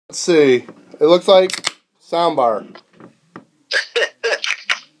Let's see. It looks like soundbar.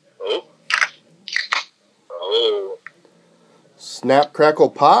 Oh. Snap, crackle,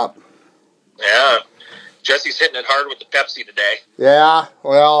 pop. Yeah. Jesse's hitting it hard with the Pepsi today. Yeah.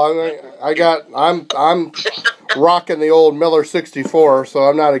 Well, I'm rocking the old Miller 64, so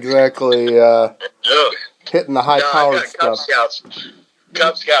I'm not exactly hitting the high-powered stuff.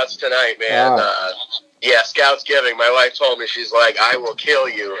 Cub Scouts tonight, man. Yeah, Scouts giving. My wife told me, she's like, I will kill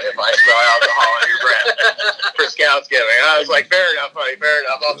you if I smell alcohol in your breath for Scouts giving. I was like, fair enough, honey, fair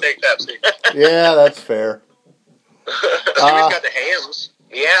enough. I'll take Pepsi. Yeah, that's fair. We've got the hams.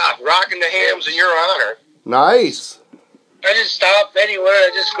 Yeah, rocking the hams in your honor. Nice. I didn't stop anywhere.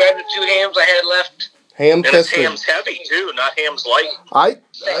 I just grabbed the 2 hams I had left. Ham and it's tested. hams heavy, too, not hams light.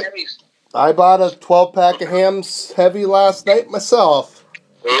 I bought a 12-pack of hams heavy last night myself.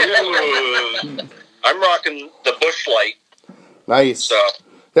 Ooh. I'm rocking the Busch Light. Nice. So.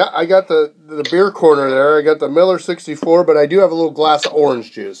 Yeah, I got the beer corner there. I got the Miller 64, but I do have a little glass of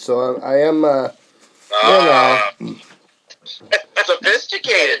orange juice. So I am,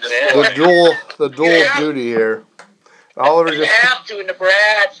 sophisticated, man. The dual duty here. Oliver just have to in the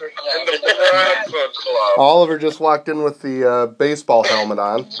Bradford Club. Oliver just walked in with the baseball helmet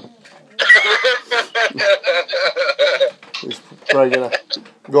on. He's probably gonna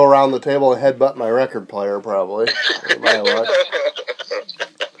go around the table and headbutt my record player, probably.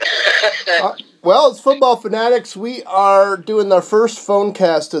 Well, it's Football Fanatics. We are doing our first phone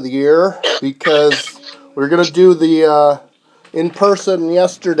cast of the year because we're gonna do the in person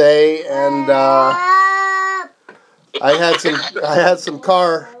yesterday, and I had some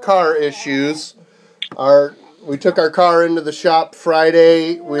car issues. We took our car into the shop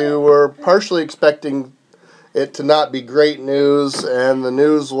Friday. We were partially expecting it to not be great news, and the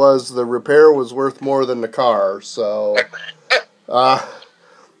news was the repair was worth more than the car. So,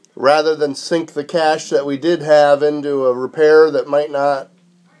 rather than sink the cash that we did have into a repair that might not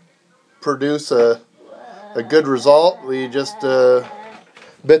produce a good result, we just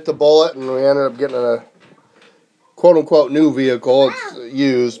bit the bullet, and we ended up getting a quote-unquote new vehicle. It's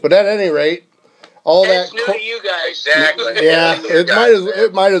used, but at any rate, all it's new to you guys. Exactly. Yeah,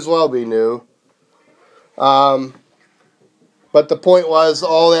 it might as well be new. But the point was,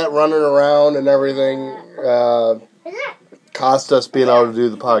 all that running around and everything cost us being able to do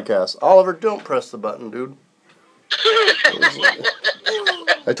the podcast. Oliver, don't press the button, dude.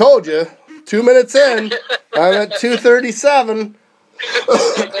 I told you, 2 minutes in, I'm at 2:37.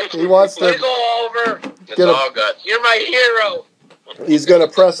 He wants to go over. It's all good. You're my hero. He's going to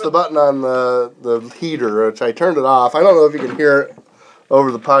press the button on the heater, which I turned it off. I don't know if you can hear it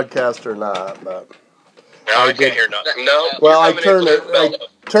over the podcast or not, but no, I can't hear nothing. No. Well, I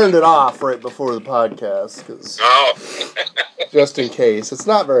turned it off right before the podcast because just in case. It's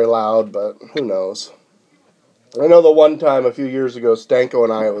not very loud, but who knows? I know the one time a few years ago, Stanko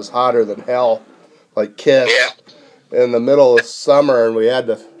and I, it was hotter than hell, like Kiss, in the middle of summer, and we had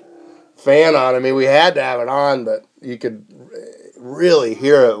the fan on. I mean, we had to have it on, but you could really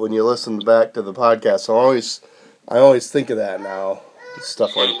hear it when you listen back to the podcast. So I always think of that now,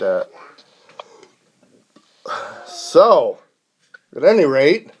 stuff like that. So, at any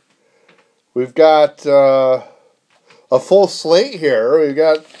rate, we've got a full slate here. We've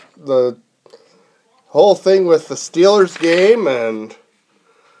got the whole thing with the Steelers game, and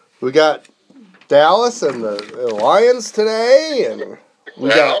we got Dallas and the Lions today, and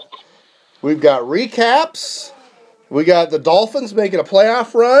we've got recaps. We got the Dolphins making a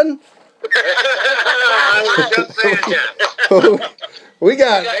playoff run. I was just saying that. We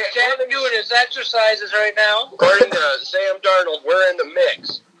got Sam doing his exercises right now. According to Sam Darnold, we're in the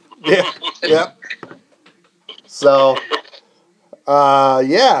mix. Yep. So,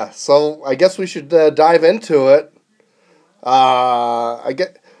 so I guess we should dive into it. I'll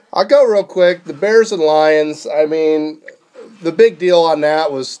go real quick. The Bears and Lions, I mean, the big deal on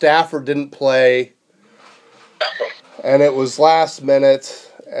that was Stafford didn't play, and it was last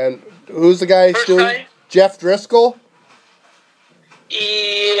minute. And who's the guy doing? Jeff Driscoll?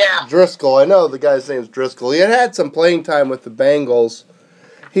 Yeah. Driscoll. I know the guy's name's Driscoll. He had some playing time with the Bengals.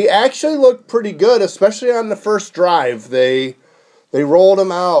 He actually looked pretty good, especially on the first drive. They rolled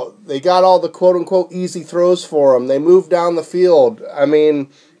him out. They got all the quote-unquote easy throws for him. They moved down the field. I mean,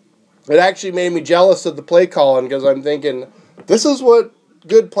 it actually made me jealous of the play calling because I'm thinking, this is what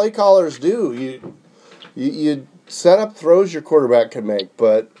good play callers do. You set up throws your quarterback can make.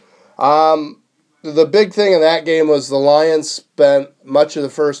 But the big thing in that game was the Lions spent much of the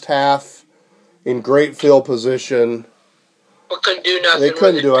first half in great field position. But couldn't do nothing. They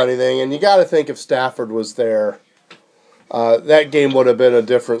couldn't do anything, and you got to think if Stafford was there, that game would have been a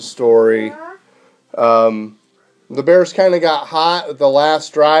different story. The Bears kind of got hot at the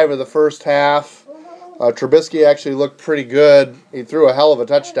last drive of the first half. Trubisky actually looked pretty good. He threw a hell of a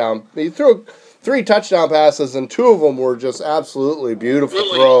touchdown. He threw 3 touchdown passes, and 2 of them were just absolutely beautiful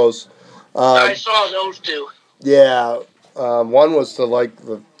throws. I saw those 2. Yeah. One was to, like,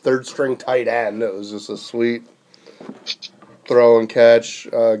 the third-string tight end. It was just a sweet throw and catch.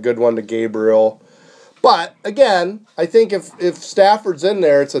 Good one to Gabriel. But, again, I think if Stafford's in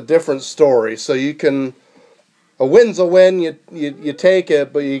there, it's a different story. So you can... A win's a win. You take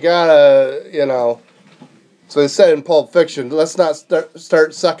it, but you gotta, So they said in Pulp Fiction, let's not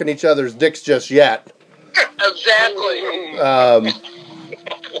start sucking each other's dicks just yet. Exactly. I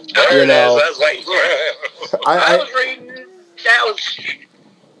was reading that was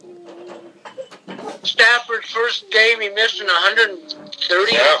Stafford's first game. He missed in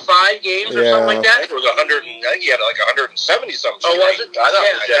 135 games or something like that. I think it was 100. I think he had like 170 something. Oh, was it? I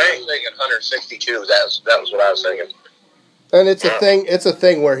was thinking 162. That was what I was thinking. And it's a thing. It's a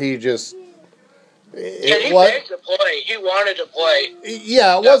thing where he just. He begged to play. He wanted to play.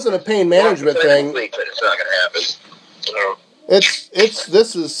 Yeah, it wasn't a pain management thing. But it's not going to happen.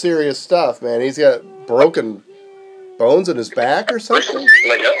 This is serious stuff, man. He's got broken bones in his back or something.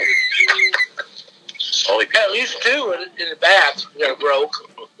 I know. At least 2 in the back that broke.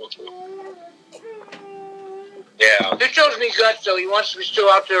 Yeah. It shows me guts, though. He wants to be still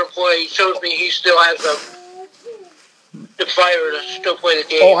out there and play. It shows me he still has the fire to still play the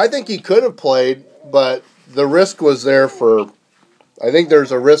game. Oh, I think he could have played, but the risk was there for... I think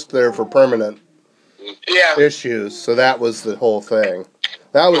there's a risk there for permanent issues, so that was the whole thing.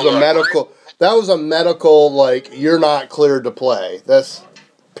 That was a medical... That was a medical, like, you're not cleared to play. That's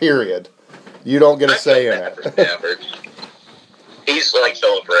period. You don't get a say in it. He's like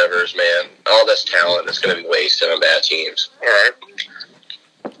Phillip Rivers, man. All this talent is going to be wasted on bad teams. All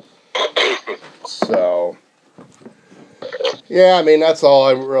right. So, yeah, I mean, that's all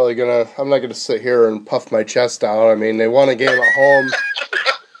I'm really going to... I'm not going to sit here and puff my chest out. I mean, they won a game at home.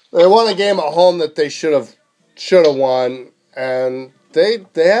 They won a game at home that they should have won, and they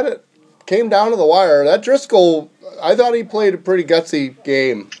had it. Came down to the wire. That Driscoll, I thought he played a pretty gutsy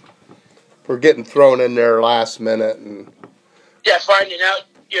game for getting thrown in there last minute. And yeah, finding out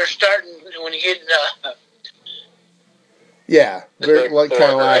you're starting when you get in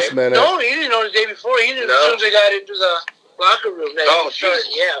kind of last minute. No, he didn't know the day before. He knew as soon as they got into the locker room.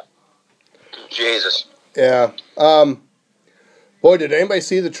 Jesus. Yeah. Boy, did anybody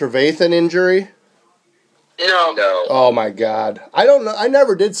see the Trevathan injury? No. Oh my God! I don't know. I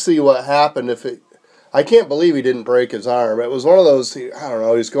never did see what happened. I can't believe he didn't break his arm. It was one of those. I don't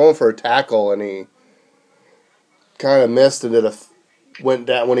know. He was going for a tackle and he kind of missed and went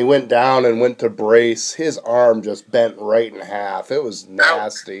down. When he went down and went to brace, his arm just bent right in half. It was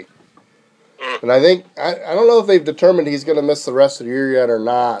nasty. And I think I don't know if they've determined he's going to miss the rest of the year yet or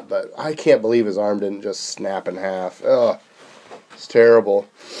not. But I can't believe his arm didn't just snap in half. Ugh, it's terrible.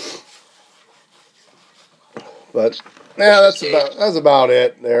 But yeah, that's about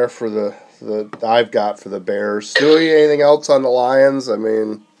it there for the I've got for the Bears. Stewie, anything else on the Lions? I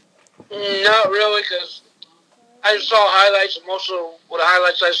mean, not really, because I saw highlights, and most of the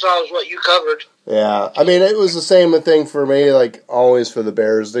highlights I saw is what you covered. Yeah, I mean, it was the same thing for me, like always for the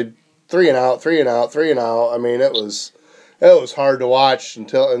Bears. They 3 and out. I mean, it was hard to watch and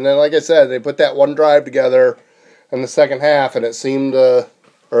then, like I said, they put that one drive together in the second half, and it seemed or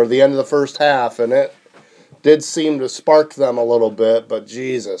the end of the first half, and it did seem to spark them a little bit, but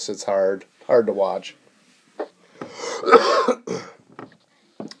Jesus, it's hard to watch.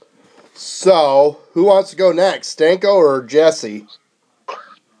 So, who wants to go next, Stanko or Jesse?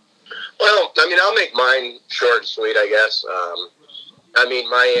 Well, I mean, I'll make mine short and sweet, I guess. I mean,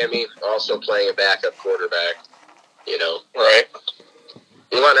 Miami also playing a backup quarterback, right?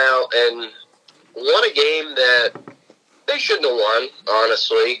 Went out and won a game that they shouldn't have won,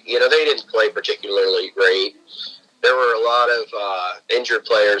 honestly. They didn't play particularly great. There were a lot of injured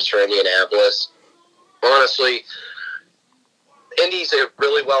players for Indianapolis. Honestly, Indy's a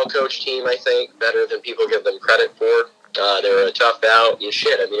really well-coached team, I think, better than people give them credit for. They were a tough out and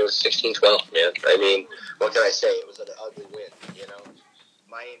shit. I mean, it was 16-12, man. I mean, what can I say? It was an ugly win,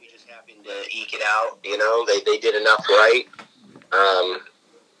 Miami just happened to eke it out, They did enough right.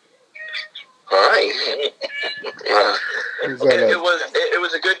 All right. It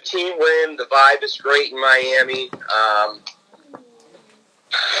was a good team win. The vibe is great in Miami.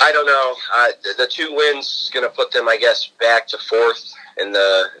 I don't know. The 2 wins going to put them, I guess, back to 4th in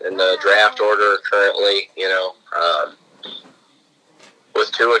the draft order currently.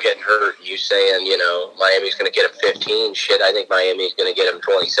 with Tua getting hurt, you saying, Miami's going to get him 15. Shit, I think Miami's going to get him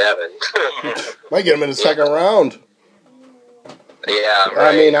 27. Might get him in the second round. Yeah,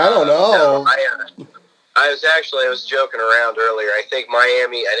 right. I mean, I don't know. I was joking around earlier. I think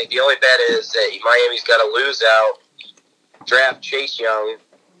the only bet is that Miami's got to lose out, draft Chase Young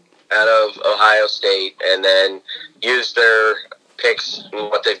out of Ohio State, and then use their picks and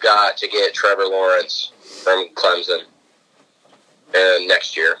what they've got to get Trevor Lawrence from Clemson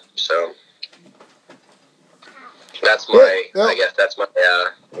next year. So that's I guess that's my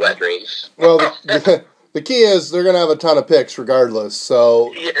wet dreams. Well, the key is they're going to have a ton of picks regardless,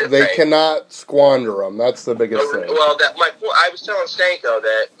 so they cannot squander them. That's the biggest thing. Well, I was telling Stanko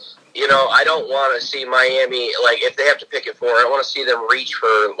that, I don't want to see Miami, like, if they have to pick it for, I don't want to see them reach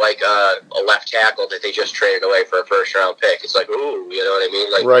for, like, a left tackle that they just traded away for a first-round pick. It's like, ooh, you know what I mean?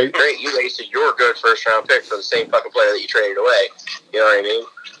 Like, right. Great, you wasted your good first-round pick for the same fucking player that you traded away. You know what I mean?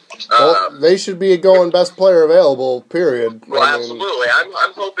 Well, they should be going best player available, period. Well, absolutely.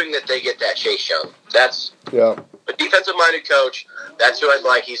 I'm hoping that they get that Chase Young. That's a defensive-minded coach. That's who I'd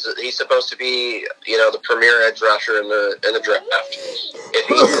like. He's supposed to be, the premier edge rusher in the draft. If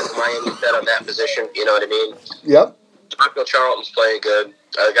he is, Miami bet on that position. You know what I mean? Yep. Marco Charlton's playing good.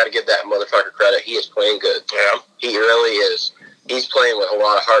 I got to give that motherfucker credit. He is playing good. Yeah, he really is. He's playing with a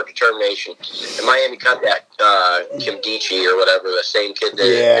lot of heart, determination. And Miami cut that Kim Dichie or whatever, the same kid that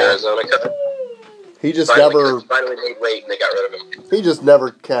Arizona cut. He just finally made weight and they got rid of him. He just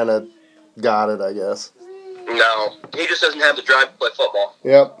never kind of got it, I guess. No, he just doesn't have the drive to play football.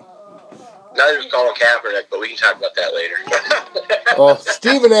 Yep. Neither does Colin Kaepernick, but we can talk about that later. Well,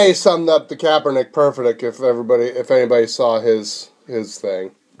 Stephen A. summed up the Kaepernick perfect. If anybody saw his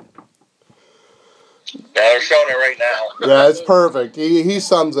thing. Yeah, they're showing it right now. Yeah, it's perfect. He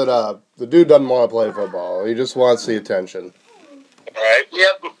sums it up. The dude doesn't want to play football. He just wants the attention. Right.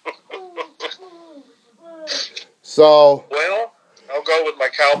 Yep. So. Well, I'll go with my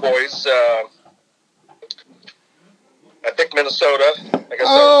Cowboys. I picked Minnesota.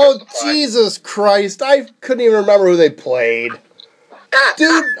 Jesus Christ. I couldn't even remember who they played.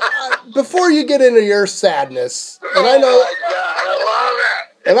 Dude, before you get into your sadness, and I know, I love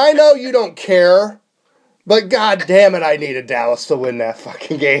it. And I know you don't care, but god damn it, I needed Dallas to win that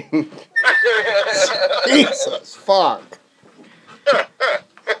fucking game. Jesus, fuck.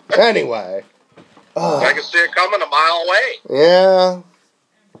 Anyway. I can see it coming a mile away. Yeah.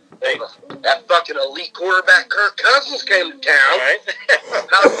 Hey, that fucking elite quarterback Kirk Cousins came to town. Right?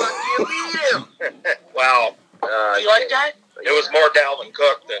 How the fuck do you beat him? Wow. You like that? It was more Dalvin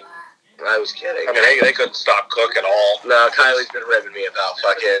Cook than... I was kidding. I mean, they couldn't stop Cook at all. No, Kylie's been ribbing me about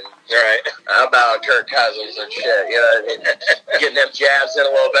fucking... Right. About Kirk Cousins and shit. You know what I mean? Getting them jabs in a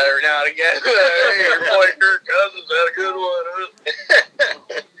little bit every now and again. Hey, your boy Kirk Cousins had a good one.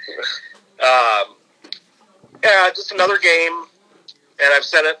 Yeah, just another game. And I've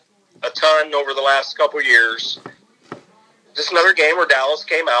said it a ton over the last couple of years. Just another game where Dallas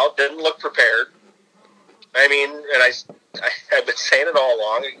came out, didn't look prepared. I mean, and I've been saying it all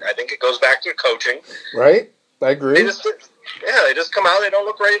along. I think it goes back to coaching. Right? I agree. They just come out. They don't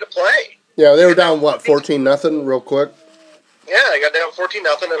look ready to play. Yeah, they were down, 14-0 real quick? Yeah, they got down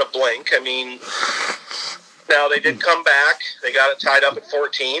 14-0 in a blink. I mean, now they did come back. They got it tied up at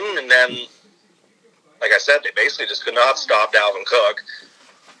 14, and then, like I said, they basically just could not stop Dalvin Cook.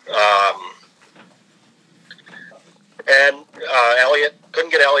 And Elliott,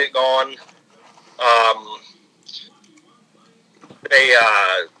 couldn't get Elliott going.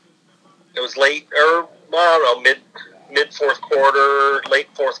 It was late, or I don't know, mid fourth quarter, late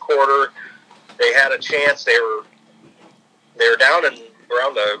fourth quarter. They had a chance. They were down in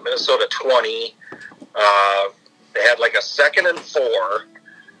around the Minnesota 20. They had like a 2nd and 4,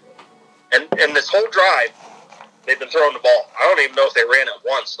 and this whole drive they've been throwing the ball. I don't even know if they ran it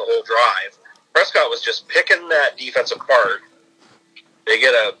once the whole drive. Prescott was just picking that defense apart. They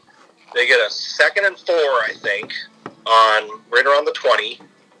get a 2nd and 4, I think, on right around the 20.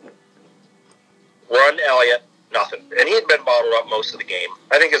 Run Elliott, nothing. And he had been bottled up most of the game.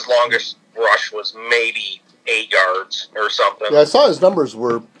 I think his longest rush was maybe 8 yards or something. Yeah, I saw his numbers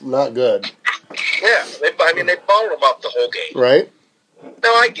were not good. Yeah, they bottled him up the whole game. Right.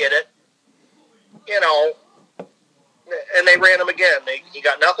 No, I get it. You know, and they ran him again. He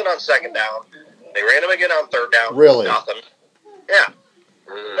got nothing on 2nd down. They ran him again on 3rd down. Really? Nothing. Yeah.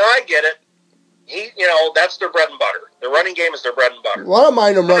 No, I get it. That's their bread and butter. The running game is their bread and butter. Well, I don't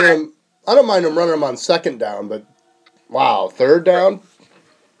mind them running him on 2nd down, but wow, 3rd down?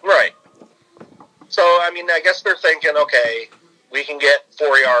 Right. So, I mean, I guess they're thinking, okay, we can get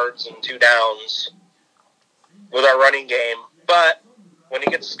 4 yards and 2 downs with our running game, but when he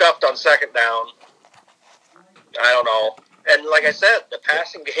gets stuffed on second down, I don't know. And like I said, the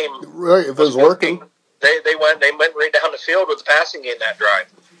passing game Right, if it was working. They went right down the field with the passing game that drive.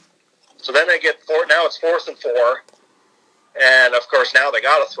 So then they get now it's 4th and 4. And of course now they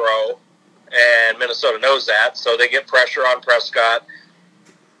gotta throw. And Minnesota knows that, so they get pressure on Prescott.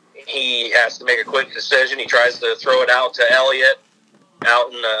 He has to make a quick decision. He tries to throw it out to Elliott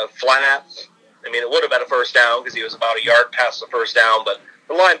out in the flat. I mean, it would have been a first down because he was about a yard past the first down, but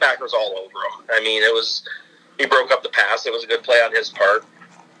the linebacker's all over him. I mean, he broke up the pass. It was a good play on his part.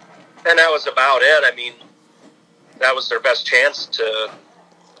 And that was about it. I mean, that was their best chance to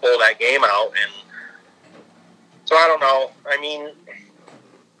pull that game out. And so I don't know. I mean,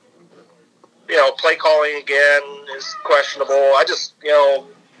 play calling again is questionable. I just,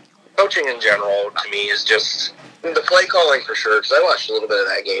 coaching in general to me is just... The play calling for sure, because I watched a little bit of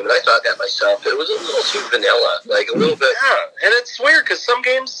that game, and I thought that myself. It was a little too vanilla, like a little bit... Yeah, and it's weird, because some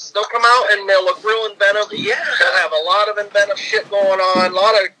games, they'll come out and they'll look real inventive. Yeah. They'll have a lot of inventive shit going on, a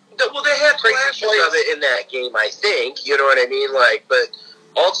lot of... Well, they had flashes of it in that game, I think. You know what I mean? Like, but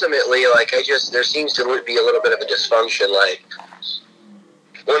ultimately, like, there seems to be a little bit of a dysfunction, like...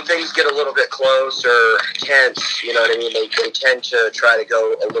 When things get a little bit close or tense, you know what I mean, they tend to try to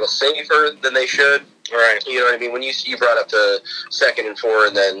go a little safer than they should. Right. You know what I mean? When you brought up the 2nd and 4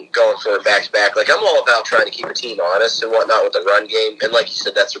 and then going for it back-to-back, like, I'm all about trying to keep a team honest and whatnot with the run game. And like you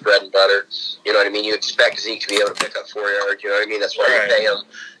said, that's their bread and butter. You know what I mean? You expect Zeke to be able to pick up 4 yards. You know what I mean? That's why you pay him,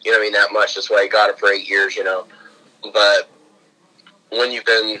 you know what I mean, that much. That's why you got him for 8 years, But when you've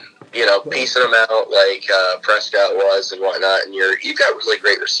been... piecing them out like Prescott was and whatnot, and you've got really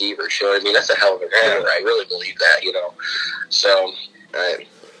great receivers. You know what I mean? That's a hell of a player. I really believe that. So I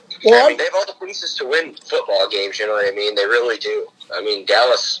mean, they have all the pieces to win football games. You know what I mean? They really do. I mean,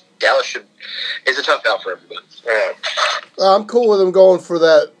 Dallas is a tough out for everybody. Yeah. I'm cool with him going for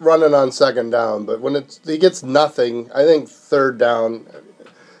that running on second down, but when he gets nothing, I think third down,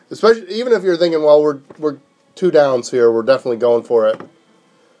 especially even if you're thinking, well, we're 2 downs here, we're definitely going for it.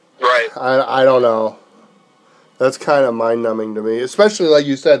 Right. I don't know. That's kind of mind-numbing to me. Especially, like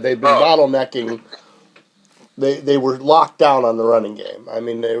you said, they've been bottlenecking. They were locked down on the running game. I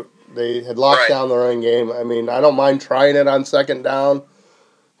mean, they had locked down the running game. I mean, I don't mind trying it on second down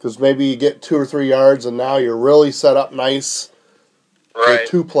because maybe you get 2 or 3 yards, and now you're really set up nice for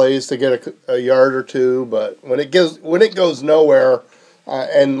 2 plays to get a yard or 2. But when it goes nowhere...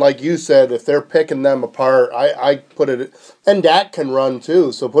 and like you said, if they're picking them apart, I put it... And Dak can run,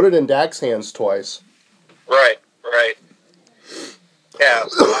 too, so put it in Dak's hands twice. Right. Yeah,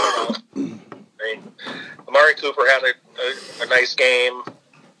 so I don't know. I mean, Amari Cooper had a nice game.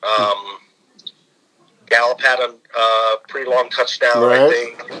 Gallup had a pretty long touchdown, I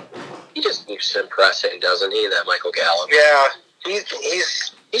think. He just keeps impressing, doesn't he, that Michael Gallup? Yeah, he's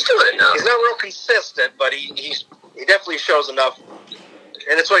doing enough. He's not real consistent, but he definitely shows enough.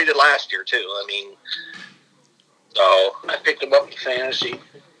 And it's what he did last year, too. I mean, so... I picked him up in fantasy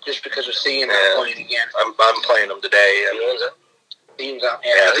just because of seeing him playing again. I'm playing him today. Thielen's out.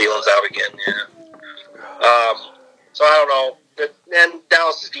 Yeah, Thielen's out again, yeah. So I don't know. And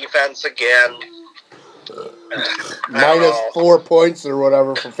Dallas' defense, again... Minus 4 points or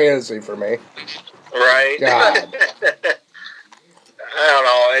whatever for fantasy for me. Right? God. I don't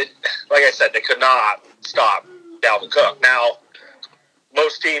know. Like I said, they could not stop Dalvin Cook. Now...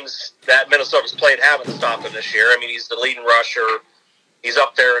 Most teams that Minnesota's played haven't stopped him this year. I mean, he's the leading rusher. He's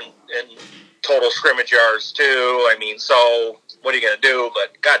up there in total scrimmage yards, too. I mean, so what are you going to do?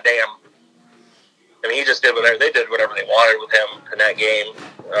 But goddamn. I mean, he just did whatever. They did whatever they wanted with him in that game.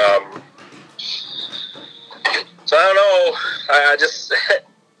 So I don't know.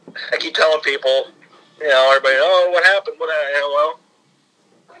 I keep telling people, everybody, what happened? Well,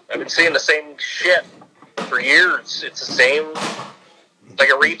 I've been seeing the same shit for years. It's the same... like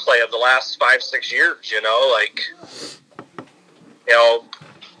a replay of the last 5-6 years,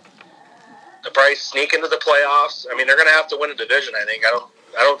 the Price sneak into the playoffs. I mean, they're going to have to win a division, I think. I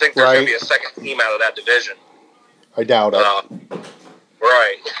don't think there's going to be a second team out of that division. I doubt it.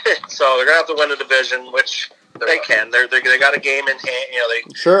 Right. So they're going to have to win a division, which they can. They got a game in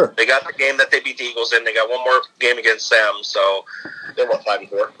hand. Sure. They got the game that they beat the Eagles in. They got one more game against them. So they're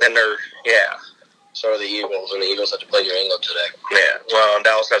 5-4. And So are the Eagles, and the Eagles have to play New England today. Yeah, well, and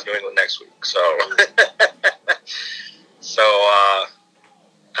Dallas has New England next week, so...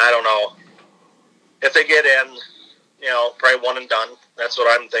 I don't know. If they get in, probably one and done. That's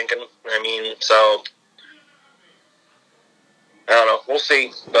what I'm thinking. I mean, so... I don't know. We'll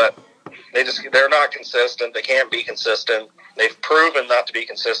see, but they're not consistent. They can't be consistent. They've proven not to be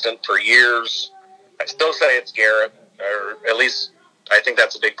consistent for years. I still say it's Garrett, or at least I think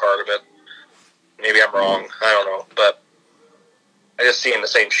that's a big part of it. Maybe I'm wrong. I don't know. But I just seeing the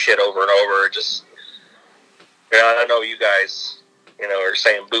same shit over and over. Just, I know you guys, are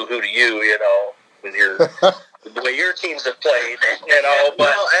saying boo-hoo to you, with your the way your teams have played, But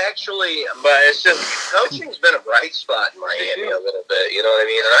it's just coaching's been a bright spot in Miami a little bit. You know what I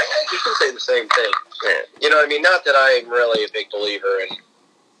mean? And I you can say the same thing. Yeah. You know what I mean? Not that I'm really a big believer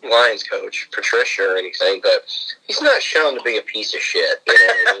in Lions coach Patricia or anything, but he's not shown to be a piece of shit. You know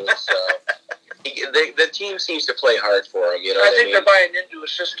what I mean? So the team seems to play hard for him. I think they're buying into a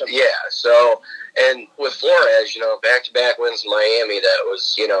system. Yeah. So, and with Flores, back-to-back wins in Miami, that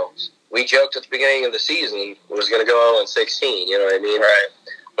was, we joked at the beginning of the season it was going to go 0-16. You know what I mean? Right.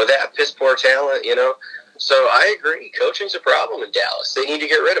 With that piss poor talent, So I agree. Coaching's a problem in Dallas. They need to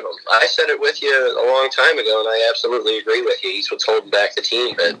get rid of him. I said it with you a long time ago, and I absolutely agree with you. He's what's holding back the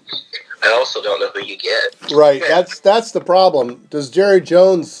team, but I also don't know who you get. Right. That's the problem. Does Jerry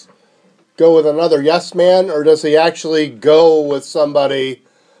Jones go with another yes man, or does he actually go with somebody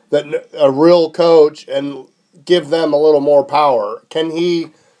a real coach and give them a little more power? Can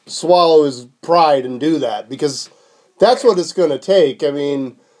he swallow his pride and do that? Because that's what it's going to take. I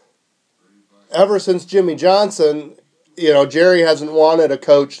mean, ever since Jimmy Johnson, Jerry hasn't wanted a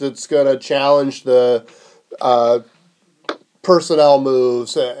coach that's going to challenge the personnel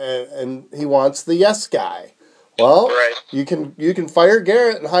moves, and he wants the yes guy. Well, right. you can fire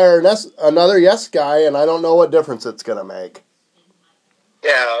Garrett and hire another yes guy, and I don't know what difference it's going to make.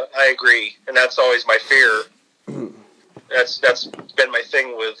 Yeah, I agree, and that's always my fear. That's been my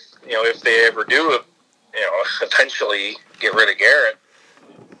thing with, if they ever do, eventually get rid of Garrett,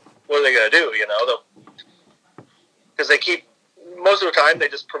 what are they going to do, Because they keep, most of the time, they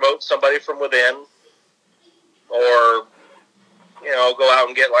just promote somebody from within, or, go out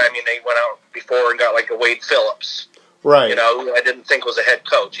and get, they went out before and got, a Wade Phillips. Right. Who I didn't think was a head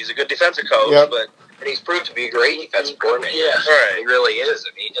coach. He's a good defensive coach, yep. And he's proved to be a great defensive coordinator. Yeah, right. He really is.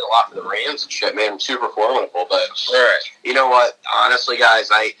 I mean, he did a lot for the Rams and shit, made him super formidable. But right. You know what? Honestly, guys,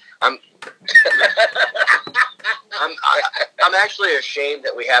 I'm actually ashamed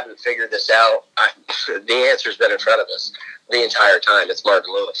that we haven't figured this out. The answer's been in front of us the entire time. It's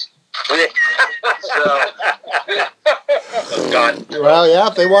Marvin Lewis. God. Well, yeah,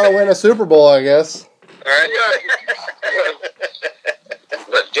 if they want to win a Super Bowl, I guess. All right.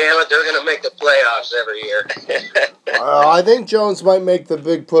 But damn it, they're going to make the playoffs every year. I think Jones might make the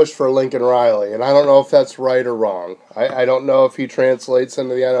big push for Lincoln Riley, and I don't know if that's right or wrong. I don't know if he translates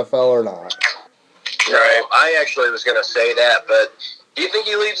into the NFL or not. Right. I actually was going to say that, but do you think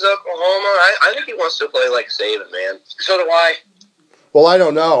he leaves Oklahoma? I think he wants to play like Saban, man. So do I. Well, I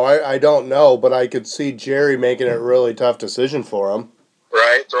don't know. I don't know, but I could see Jerry making it a really tough decision for him.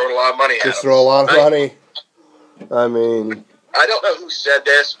 Right, throwing a lot of money at him. Just throw a lot of money. I mean, I don't know who said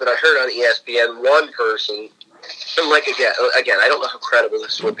this, but I heard on ESPN one person, and again, I don't know how credible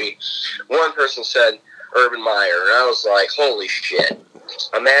this would be. One person said Urban Meyer, and I was like, holy shit.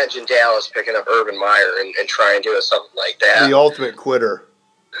 Imagine Dallas picking up Urban Meyer and trying to do something like that. The ultimate quitter.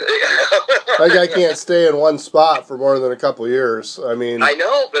 That guy can't stay in one spot for more than a couple years. I mean, I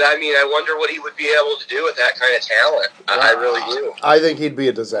know, but I wonder what he would be able to do with that kind of talent. I really do. I think he'd be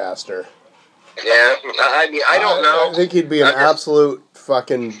a disaster. Yeah, I don't know. I think he'd be an absolute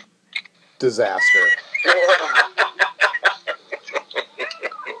fucking disaster.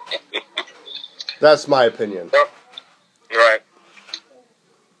 That's my opinion. Right.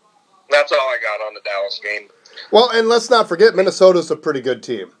 That's all I got on the Dallas game. Well, and let's not forget, Minnesota's a pretty good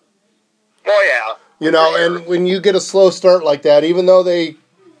team. Well, yeah. And when you get a slow start like that, even though they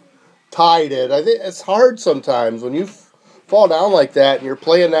tied it, I think it's hard sometimes when you fall down like that and you're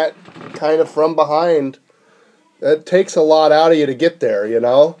playing that kind of from behind. It takes a lot out of you to get there,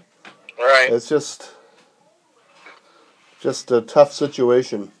 Right. It's just a tough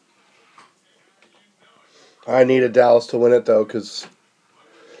situation. I needed Dallas to win it, though, because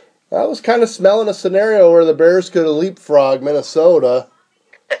I was kind of smelling a scenario where the Bears could have leapfrogged Minnesota,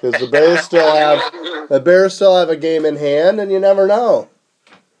 because the Bears still have a game in hand, and you never know.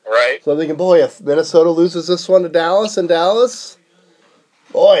 Right. So I'm thinking, boy, if Minnesota loses this one to Dallas,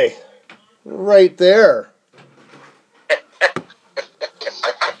 boy, right there.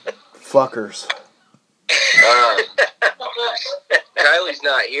 Fuckers. Kylie's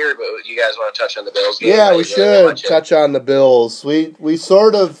not here, but you guys want to touch on the Bills game? Yeah, we should touch on the Bills. We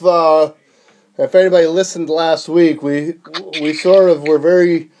sort of, if anybody listened last week, we sort of were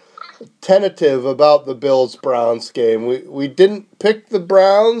very tentative about the Bills-Browns game. We didn't pick the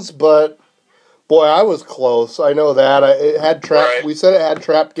Browns, but boy, I was close. I know that. It had trap. Right. We said it had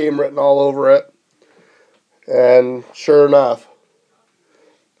trap game written all over it, and sure enough.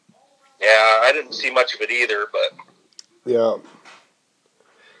 Yeah, I didn't see much of it either, but Yeah.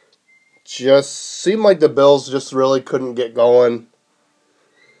 Just seemed like the Bills just really couldn't get going.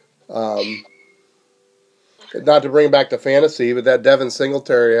 Not to bring it back to fantasy, but that Devin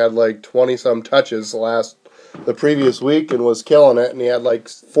Singletary had like 20-some touches the previous week and was killing it, and he had like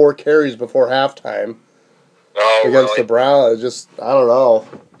 4 carries before halftime against the Browns. I don't know.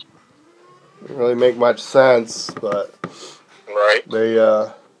 Didn't really make much sense, but they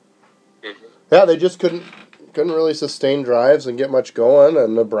they just couldn't really sustain drives and get much going,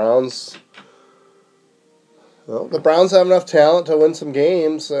 and the Browns have enough talent to win some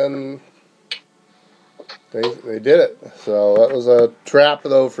games, and they did it. So that was a trap,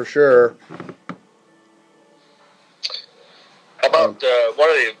 though, for sure. How about one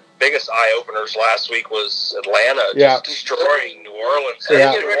of the biggest eye openers last week was Atlanta just destroying New Orleans. I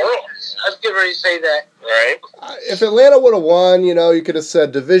was getting ready to say that. Right? If Atlanta would have won, you could have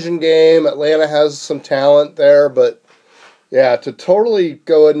said division game. Atlanta has some talent there, but yeah, to totally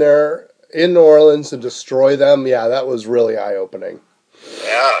go in there in New Orleans and destroy them, that was really eye opening.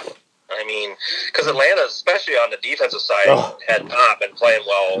 Yeah. I mean, because Atlanta, especially on the defensive side, had not been playing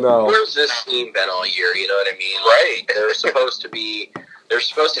well. No. Where's this team been all year? You know what I mean? Right. They're supposed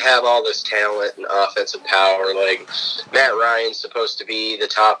to have all this talent and offensive power. Like, Matt Ryan's supposed to be the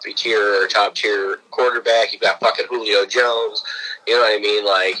top tier quarterback. You've got fucking Julio Jones. You know what I mean?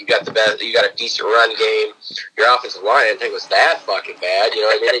 Like, you got a decent run game. Your offensive line, I didn't think was that fucking bad. You know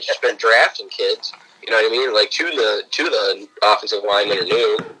what I mean? They've just been drafting kids. You know what I mean? Like, two of the offensive linemen are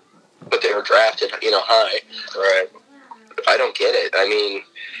new, but they were drafted, high. Right. I don't get it. I mean,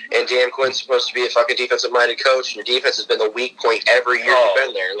 and Dan Quinn's supposed to be a fucking defensive-minded coach, and your defense has been the weak point every year you've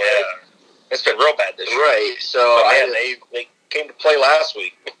been there. Like, it's been real bad this year. Right. So, they came to play last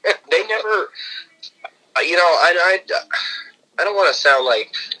week. They never, I don't want to sound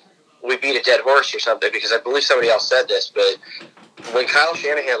like we beat a dead horse or something, because I believe somebody else said this, but when Kyle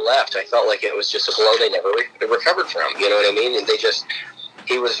Shanahan left, I felt like it was just a blow they never recovered from. You know what I mean? And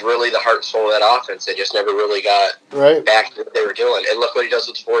he was really the heart and soul of that offense. They just never really got back to what they were doing. And look what he does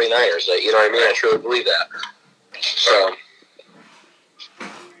with the 49ers. You know what I mean? I truly believe that. So,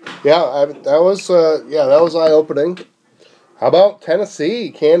 that was eye-opening. How about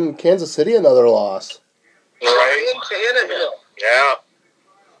Tennessee? Kansas City, another loss. Right. Yeah.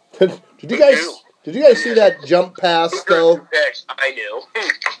 Did you guys see that jump pass, though? I knew.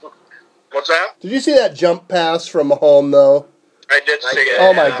 What's that? Did you see that jump pass from Mahomes, though? I did see it.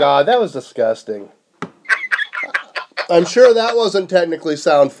 Oh, my God. That was disgusting. I'm sure that wasn't technically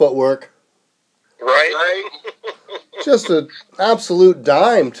sound footwork. Right? Just an absolute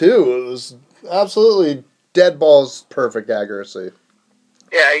dime, too. It was absolutely dead balls, perfect accuracy.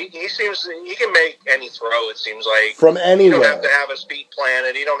 Yeah, he seems he can make any throw, it seems like. From anywhere. You don't have to have his feet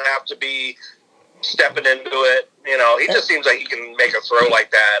planted. You don't have to be stepping into it. He just seems like he can make a throw like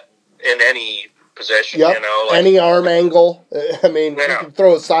that in any position, Yep. Any arm angle. I mean, you can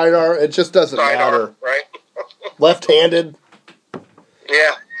throw a side arm. It just doesn't matter. Arm, right? Left-handed.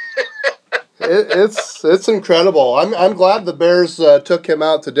 Yeah. It's incredible. I'm glad the Bears took him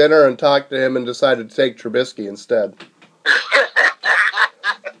out to dinner and talked to him and decided to take Trubisky instead.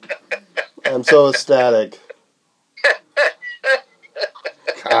 I'm so ecstatic.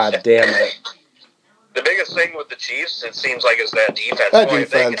 God damn it. The biggest thing with the Chiefs, it seems like, is that defense. That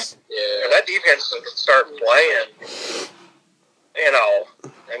defense. That defense can start playing.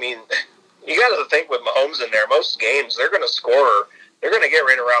 I mean, you got to think with Mahomes in there, most games, they're going to score. They're going to get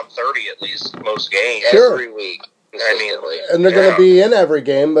right around 30 at least most games. Sure. Every week. And they're going to be in every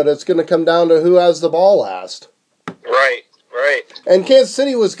game, but it's going to come down to who has the ball last. Right. And Kansas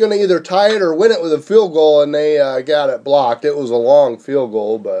City was going to either tie it or win it with a field goal, and they got it blocked. It was a long field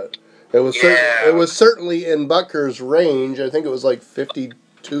goal, but it was certainly in Butker's range. I think it was like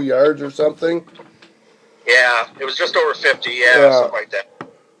 52 yards or something. Yeah, it was just over 50, something like that.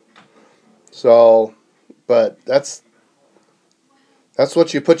 So, but that's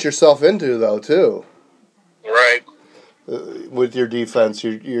what you put yourself into, though, too. Right. With your defense,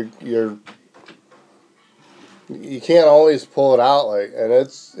 you can't always pull it out, and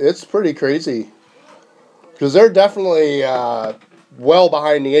it's pretty crazy because they're definitely well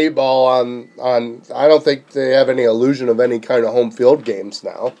behind the 8 ball on. I don't think they have any illusion of any kind of home field games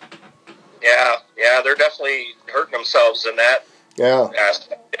now. Yeah, they're definitely hurting themselves in that. Yeah,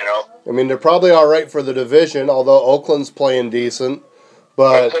 aspect, I mean, they're probably all right for the division, although Oakland's playing decent.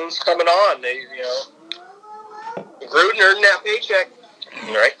 But Oakland's coming on. They, Gruden earned that paycheck,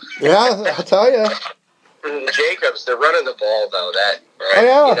 right? Yeah, I tell you. Jacobs, they're running the ball though. That right? Oh,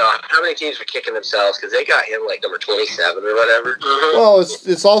 yeah. You know how many teams were kicking themselves because they got him like number 27 or whatever. Well,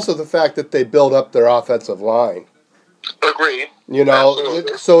 it's also the fact that they build up their offensive line. Agreed. You know,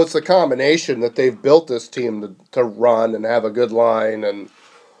 Absolutely. so it's a combination that they've built this team to run and have a good line, and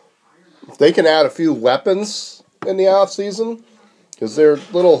if they can add a few weapons in the offseason, because they're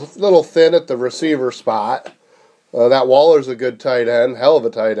little thin at the receiver spot. That Waller's a good tight end, hell of a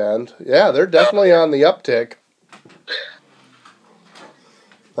tight end. Yeah, they're definitely on the uptick.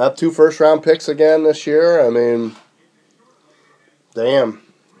 Have 2 first-round picks again this year. I mean, damn.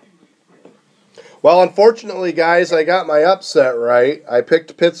 Well, unfortunately, guys, I got my upset right. I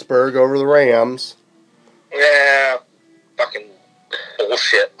picked Pittsburgh over the Rams. Yeah, fucking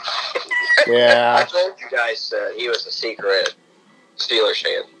bullshit. I Yeah. told you guys he was a secret Steelers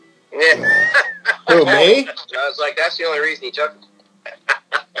fan. Yeah. Who, me? I was like, that's the only reason he took him.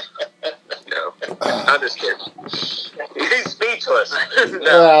 No, I'm just kidding. He's speechless. No.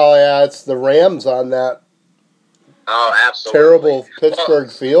 Well, yeah, it's the Rams on that Oh, absolutely. terrible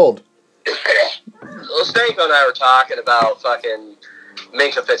Pittsburgh field. Well, Stanko and I were talking about fucking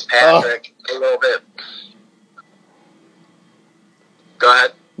Minka Fitzpatrick a little bit. Go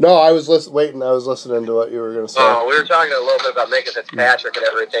ahead. No, I was waiting. I was listening to what you were going to say. Oh, we were talking a little bit about Minka Fitzpatrick and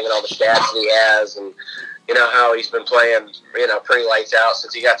everything and all the stats that he has and, you know, how he's been playing, you know, pretty lights out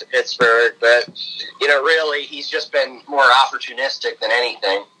since he got to Pittsburgh. But, you know, really, he's just been more opportunistic than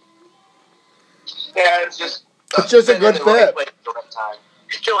anything. Yeah, it's just a good fit. Right place at the right time.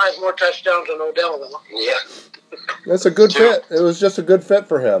 He still has more touchdowns than Odell, though. Yeah. That's a good fit. It was just a good fit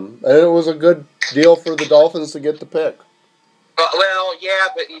for him. And it was a good deal for the Dolphins to get the pick. Well, yeah,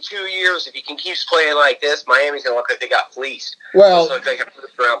 but in 2 years, if he can keep playing like this, Miami's going to look like they got fleeced. Well, It looked like a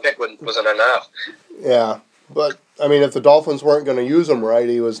first-round pick wasn't enough. Yeah. But, I mean, if the Dolphins weren't going to use him right,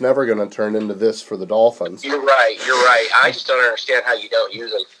 he was never going to turn into this for the Dolphins. You're right. I just don't understand how you don't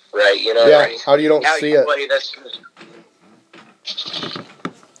use him right. You know, Yeah, right? how do you don't How see you it? play this.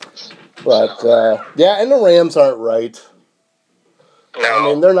 But, yeah, and the Rams aren't right. No. I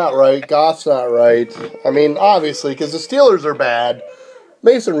mean, they're not right. Goff's not right. I mean, obviously, because the Steelers are bad.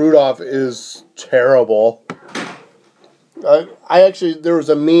 Mason Rudolph is terrible. I actually, there was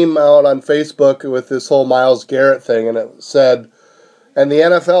a meme out on Facebook with this whole Myles Garrett thing, and it said, and the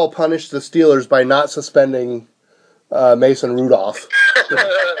NFL punished the Steelers by not suspending Mason Rudolph.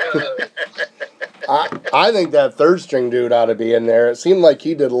 I think that third-string dude ought to be in there. It seemed like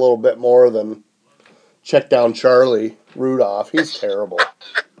he did a little bit more than check down Charlie Rudolph. He's terrible.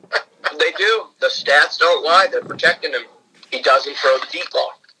 They do. The stats don't lie. They're protecting him. He doesn't throw the deep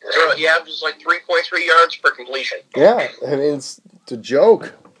ball. He averages like 3.3 yards per completion. Yeah, I mean, it's a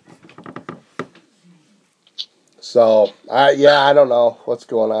joke. So, I don't know what's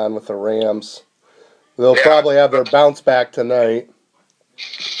going on with the Rams. They'll probably have their bounce back tonight.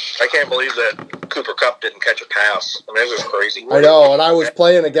 I can't believe that Cooper Kupp didn't catch a pass. I mean, this is crazy. I know, and I was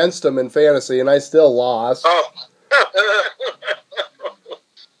playing against them in fantasy, and I still lost. Oh.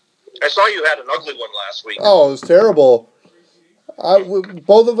 I saw you had an ugly one last week. Oh, it was terrible.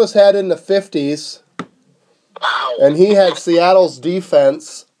 Both of us had in the 50s, Wow. and he had Seattle's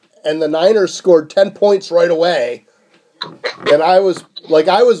defense, and the Niners scored 10 points right away. And I was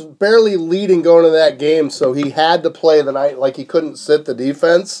barely leading going to that game, so he had to play the night, like he couldn't sit the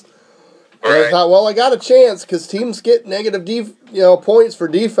defense. And I thought, well, I got a chance because teams get negative points for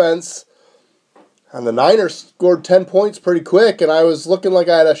defense. And the Niners scored 10 points pretty quick, and I was looking like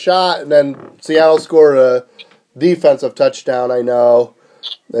I had a shot, and then Seattle scored a defensive touchdown, I know.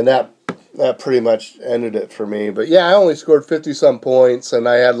 And that pretty much ended it for me. But yeah, I only scored 50-some points, and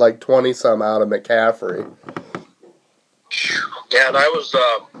I had like 20-some out of McCaffrey. Yeah, and I was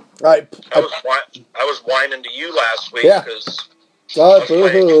whining to you last week because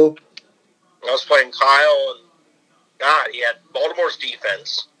boo-hoo. I was playing Kyle, and God, he had Baltimore's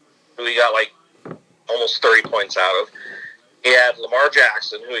defense, who he got like almost 30 points out of. He had Lamar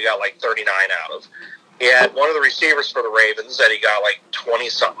Jackson, who he got like 39 out of. He had one of the receivers for the Ravens that he got like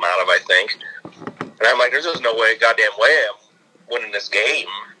 20-something out of, I think. And I'm like, there's just no goddamn way I'm winning this game.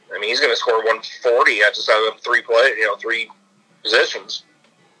 I mean, he's going to score 140. I just have three positions.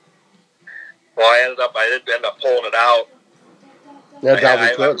 Well, I did end up pulling it out. Yeah,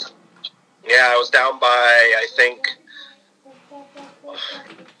 Dalvin Cook. I was down by, I think,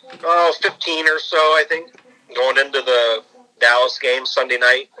 15 or so, I think, going into the Dallas game Sunday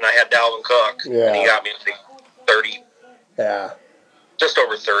night, and I had Dalvin Cook, and he got me like 30. Yeah. Just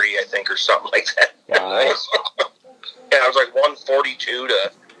over 30, I think, or something like that. Wow. Yeah, I was like 142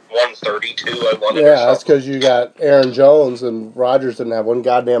 to 132. I won it. Yeah, that's because you got Aaron Jones, and Rodgers didn't have one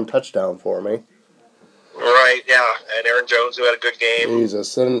goddamn touchdown for me. Right, yeah. And Aaron Jones, who had a good game.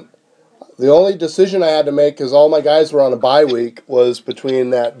 Jesus. And the only decision I had to make, because all my guys were on a bye week, was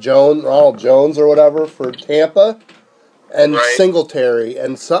between that Ronald Jones or whatever for Tampa and Right. Singletary.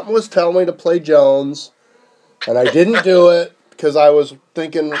 And something was telling me to play Jones, and I didn't do it because I was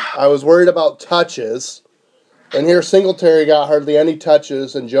worried about touches. And here Singletary got hardly any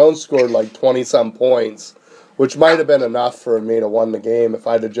touches, and Jones scored like 20-some points, which might have been enough for me to win the game if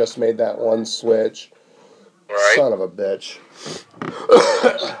I'd have just made that one switch. Right. Son of a bitch.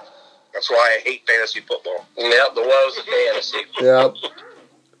 That's why I hate fantasy football. Yep, the woes of fantasy. Yep.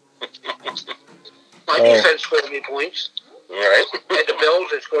 My defense scored me points. Right. And the Bills,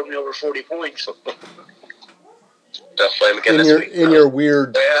 they scored me over 40 points. Don't play them again In this your week.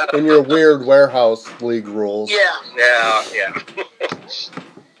 in your weird warehouse league rules. Yeah.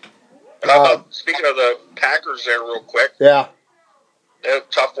 How about, speaking of the Packers there real quick, Yeah. they had a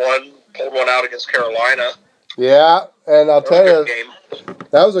tough one, pulled one out against Carolina. Yeah, and I'll That was tell a good you, game.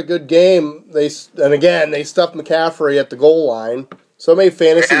 that was a good game. They stuffed McCaffrey at the goal line. So many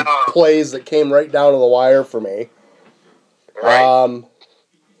fantasy plays that came right down to the wire for me. Right.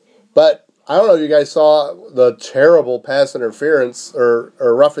 But I don't know if you guys saw the terrible pass interference or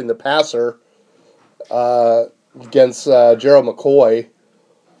roughing the passer against Gerald McCoy.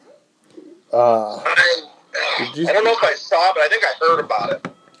 I don't know if I saw, but I think I heard about it.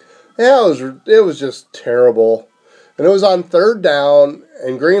 Yeah, it was just terrible, and it was on third down,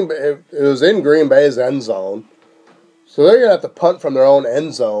 and Green Bay. It was in Green Bay's end zone, so they're gonna have to punt from their own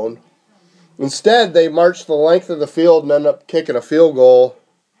end zone. Instead, they marched the length of the field and ended up kicking a field goal.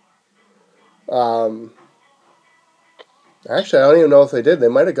 Actually, I don't even know if they did. They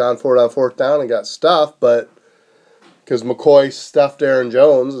might have gone for it on fourth down and got stuffed, but because McCoy stuffed Aaron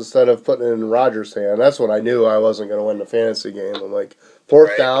Jones instead of putting it in Rodgers' hand, that's when I knew I wasn't going to win the fantasy game. I'm like,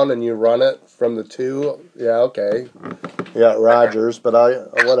 fourth down and you run it from the 2, yeah, okay. You got Rodgers, but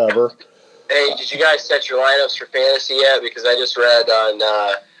whatever. Hey, did you guys set your lineups for fantasy yet? Because I just read on,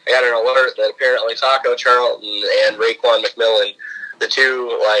 I got an alert that apparently Taco Charlton and Raekwon McMillan, the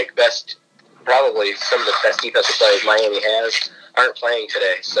two best, probably some of the best defensive players Miami has, aren't playing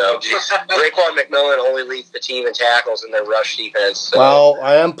today. So Raekwon McMillan only leads the team in tackles in their rush defense. So. Well,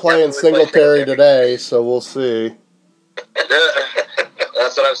 I am playing Singletary today, so we'll see.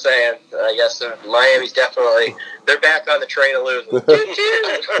 That's what I'm saying. I guess Miami's definitely, they're back on the train of losing.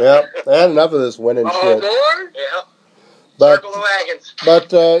 Yep, I had enough of this winning shit. Board? Yeah. But, Circle the wagons.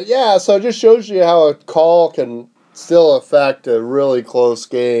 But yeah, so it just shows you how a call can still affect a really close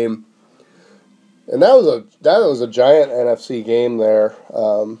game. And that was a giant NFC game there.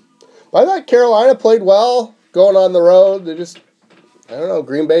 I thought Carolina played well going on the road. They just, I don't know,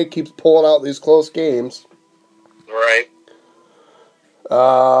 Green Bay keeps pulling out these close games. Right.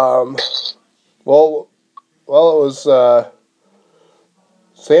 Well, it was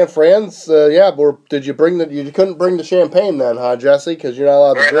San Fran's. Yeah, did you bring you couldn't bring the champagne then, huh, Jesse? Because you're not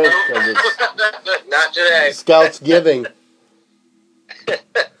allowed to drink. Not today. Scouts giving.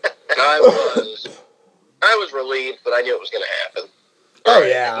 I was relieved, but I knew it was going to happen. Oh,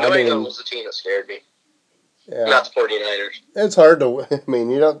 yeah. New England was the team that scared me. Yeah. Not the 49ers. It's hard to. I mean,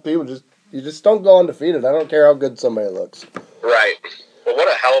 you just don't go undefeated. I don't care how good somebody looks. Right. Well, what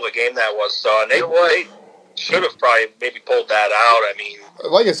a hell of a game that was, son. They should have probably maybe pulled that out. I mean,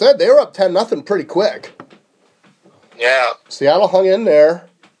 like I said, they were up 10-0 pretty quick. Yeah. Seattle hung in there.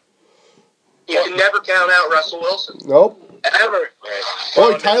 You can never count out Russell Wilson. Nope. Ever. Right. Boy,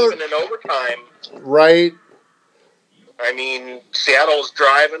 Well, Tyler. even in overtime. Right. I mean, Seattle was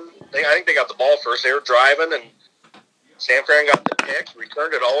driving. I think they got the ball first. They were driving, and San Fran got the pick,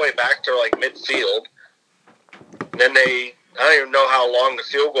 returned it all the way back to midfield. And then I don't even know how long the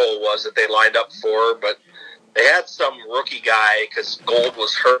field goal was that they lined up for, but they had some rookie guy because Gold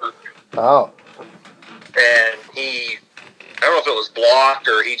was hurt. Oh. And I don't know if it was blocked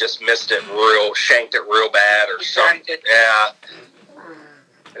or he just missed it shanked it real bad or something. Yeah.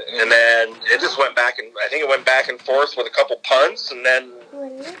 And then it just went back, and I think it went back and forth with a couple punts, and then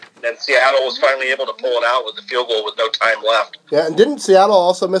Seattle was finally able to pull it out with the field goal with no time left. Yeah, and didn't Seattle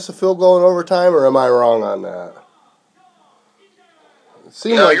also miss a field goal in overtime, or am I wrong on that? It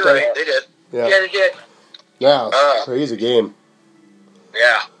seemed No, like you're right. They did. Yeah, Yeah, they did. yeah, crazy game.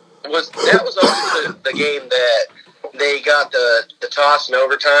 Yeah. That was also the game that they got the toss in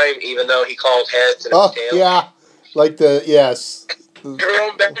overtime, even though he called heads and it was tails. Yeah, yes.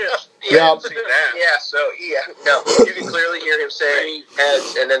 Jerome Bettis. Yeah. Yeah, so, no, you can clearly hear him saying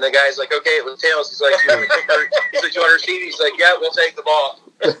heads, and then the guy's like, okay, it was tails. He's like, do you want to receive? He's like, yeah, we'll take the ball.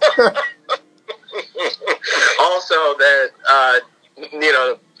 Also, that,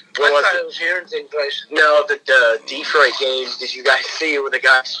 I thought it was hearing things. No, the Detroit game. Did you guys see where the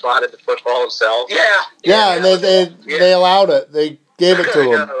guy spotted the football himself? Yeah, and they allowed it. They gave it to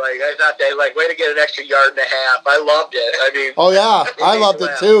him. I thought they way to get an extra yard and a half. I loved it. I mean, oh yeah, I loved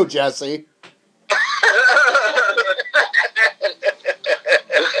it too, Jesse.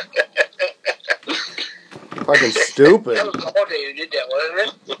 Fucking stupid. That was the whole day you did that,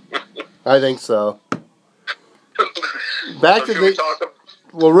 wasn't it? I think so. Back to the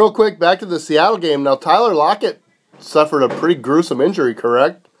real quick. Back to the Seattle game. Now Tyler Lockett suffered a pretty gruesome injury.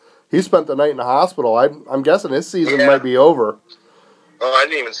 Correct? He spent the night in the hospital. I'm guessing his season might be over. Oh, I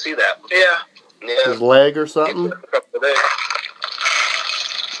didn't even see that. Yeah. His leg or something.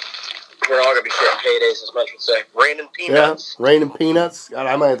 We're all gonna be shitting paydays, as much would say. Raining peanuts. Yeah, raining peanuts. God,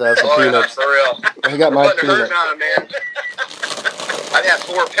 I might have to have some peanuts. For real. I got my Wasn't peanuts. hurting on him, man. I've had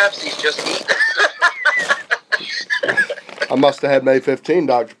 4 Pepsis just eating. I must have had May 15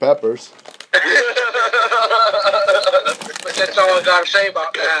 Dr. Peppers. But that's all I got to say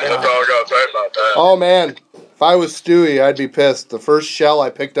about that. That's all I got to say about that. Oh man, if I was Stewie, I'd be pissed. The first shell I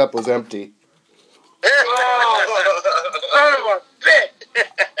picked up was empty. Son of a bitch.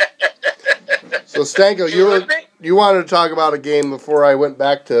 So Stanko, you wanted to talk about a game before I went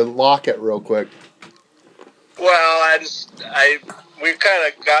back to Lockett real quick. Well, we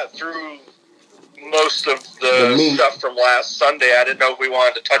kind of got through most of the stuff from last Sunday. I didn't know if we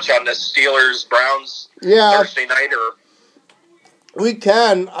wanted to touch on this Steelers-Browns Thursday nighter. We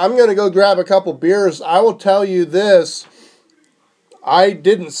can. I'm going to go grab a couple beers. I will tell you this. I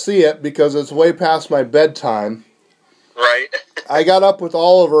didn't see it because it's way past my bedtime. Right. I got up with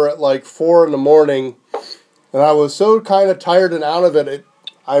Oliver at like 4 in the morning, and I was so kind of tired and out of it,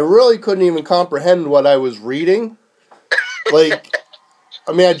 I really couldn't even comprehend what I was reading. Like,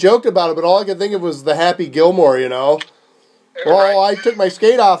 I mean, I joked about it, but all I could think of was the Happy Gilmore, you know? Well, I took my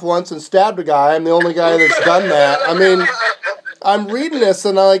skate off once and stabbed a guy. I'm the only guy that's done that. I mean, I'm reading this,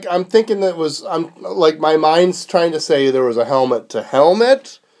 and I'm thinking my mind's trying to say there was a helmet to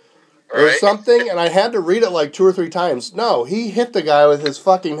helmet or something, and I had to read it like 2 or 3 times. No, he hit the guy with his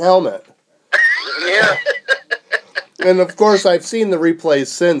fucking helmet. Yeah. And of course, I've seen the replays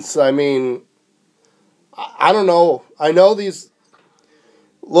since. I mean, I don't know. I know these.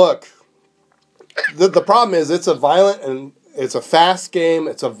 Look, the problem is it's a fast game.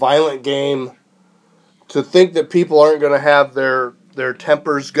 It's a violent game. To think that people aren't going to have their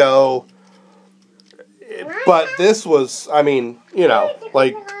tempers go. But this was, I mean, you know,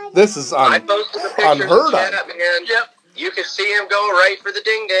 like, this is unheard of. Man. Yep. You can see him go right for the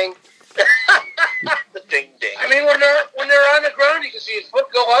ding-ding. The ding-ding. I mean, when they're on the ground, you can see his foot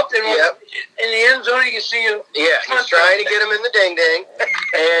go up, and in the end zone, you can see him. Yeah, he's trying to get him in the ding-ding.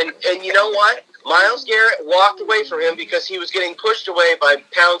 And you know what? Myles Garrett walked away from him because he was getting pushed away by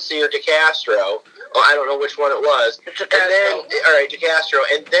Pouncey or DeCastro. Oh, I don't know which one it was. DeCastro.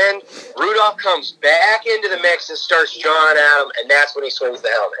 And then Rudolph comes back into the mix and starts drawing at him, and that's when he swings the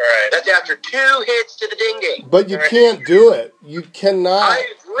helmet. Right. That's after 2 hits to the ding-ding. But you can't do it. You cannot.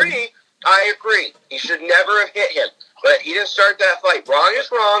 I agree. He should never have hit him. But he didn't start that fight. Wrong is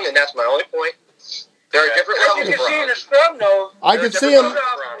wrong, and that's my only point. There are different levels You of can see in wrong. the scrum, though. I could see him.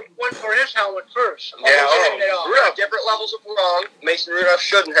 Went for his helmet first. Rudolph, different levels of wrong. Mason Rudolph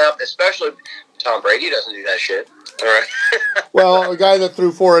shouldn't have, especially Tom Brady doesn't do that shit. All right. Well, a guy that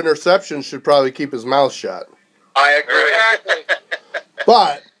threw 4 interceptions should probably keep his mouth shut. I agree. Exactly.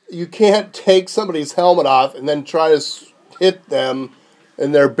 But you can't take somebody's helmet off and then try to hit them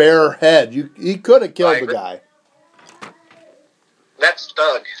in their bare head. He could have killed the guy. That's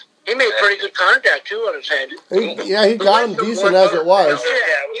Doug. He made pretty good contact, too, on his head. He got him decent as it was. Yeah,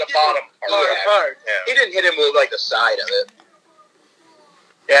 it was the bottom part. Yeah. He didn't hit him with, like, the side of it.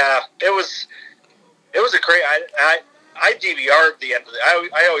 Yeah, it was a great. I DVR'd the end of the.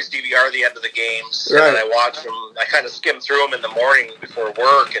 I always DVR the end of the games, and then I watch them. I kind of skim through them in the morning before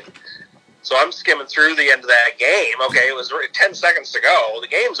work, and so I'm skimming through the end of that game. Okay, it was 10 seconds to go. The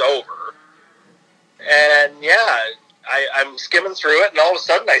game's over, and I'm skimming through it, and all of a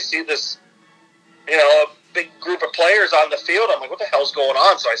sudden I see this, a big group of players on the field. I'm like, what the hell's going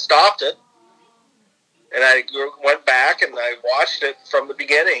on? So I stopped it. And I went back and I watched it from the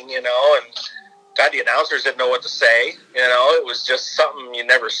beginning, and God, the announcers didn't know what to say. It was just something you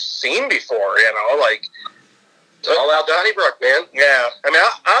never seen before, like. It's all out Donnybrook, man. Yeah. I mean,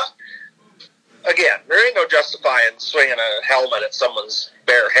 again, there ain't no justifying swinging a helmet at someone's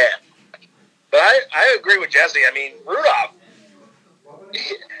bare head. But I agree with Jesse. I mean, Rudolph,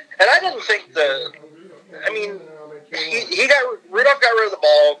 and I didn't think Rudolph got rid of the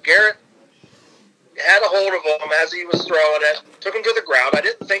ball. Garrett had a hold of him as he was throwing it, took him to the ground. I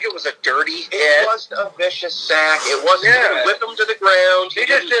didn't think it was dirty hit. It wasn't a vicious sack. It wasn't going to whip him to the ground. He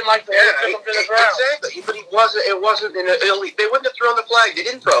just didn't like to whip him to the ground. Exactly. But it wasn't in they wouldn't have thrown the flag. They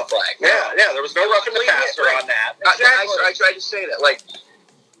didn't throw a flag. Yeah, there was no roughing the passer on that. Exactly. I tried to say that. Like,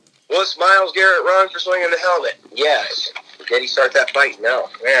 was Myles Garrett wrong for swinging the helmet? Yes. Did he start that fight? No.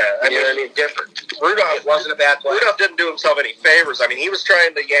 Yeah, I mean, different. Rudolph wasn't a bad play. Rudolph didn't do himself any favors. I mean, he was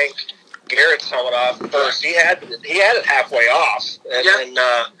trying to yank Garrett's helmet off first. He had it halfway off, and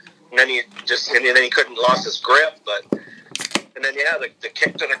then he couldn't lost his grip. And then the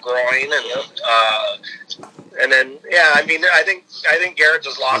kick to the groin, and then I mean, I think Garrett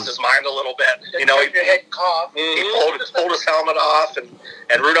just lost his mind a little bit. You know, your head cough. He pulled his helmet off,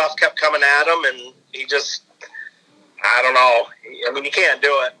 and Rudolph kept coming at him, and he just. I don't know. I mean, you can't do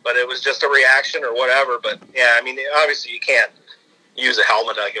it, but it was just a reaction or whatever. But, yeah, I mean, obviously you can't use a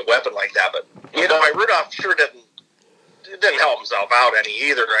helmet like a weapon like that. But, Rudolph sure didn't help himself out any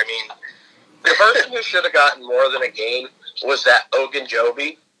either. I mean, the person who should have gotten more than a game was that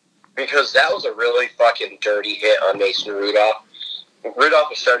Ogunjobi, because that was a really fucking dirty hit on Mason Rudolph. Rudolph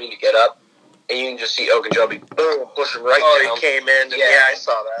was starting to get up, and you can just see Ogunjobi, boom, push him right down. He came in, and I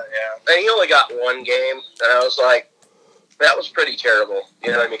saw that, And he only got one game, and I was like, that was pretty terrible, you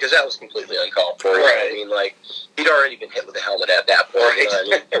know what I mean? Because that was completely uncalled for. You know what I mean? Like, he'd already been hit with a helmet at that point. Right. You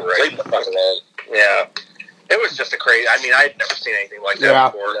know what I mean? Leave the fuck alone. Yeah. It was just a crazy... I mean, I'd never seen anything like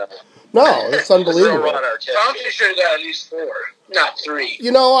that before. No, it's unbelievable. Pouncey should have got at least 4, not 3.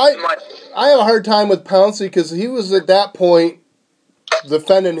 You know, I have a hard time with Pouncey because he was at that point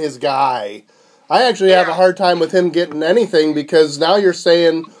defending his guy. I actually have a hard time with him getting anything because now you're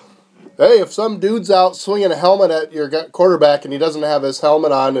saying... Hey, if some dude's out swinging a helmet at your quarterback and he doesn't have his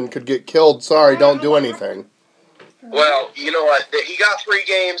helmet on and could get killed, sorry, don't do anything. Well, you know what? He got 3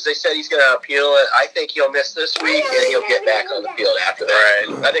 games. They said he's going to appeal it. I think he'll miss this week, and he'll get back on the field after that.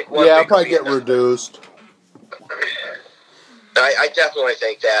 Right. I think he'll probably get reduced. I definitely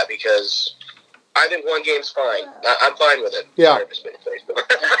think that because I think 1 game's fine. I'm fine with it. Yeah.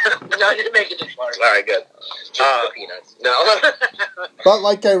 No, I didn't make it this far. All right, good. Peanuts. No. But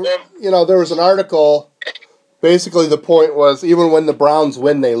like there was an article. Basically, the point was even when the Browns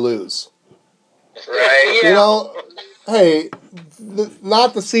win, they lose. Right. You know, hey,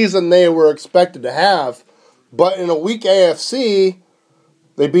 not the season they were expected to have, but in a weak AFC,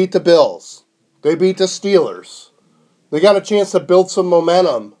 they beat the Bills. They beat the Steelers. They got a chance to build some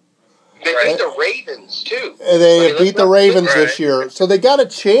momentum. They beat the Ravens, too. And they beat the Ravens this year. So they got a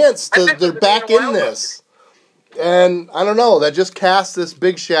chance to, they're back in this. And I don't know, that just casts this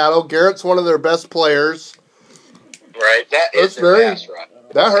big shadow. Garrett's one of their best players. Right. That is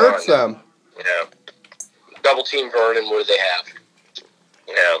that hurts them. Yeah. Double team Vernon, what do they have?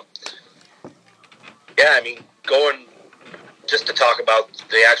 Yeah. Yeah, I mean, going just to talk about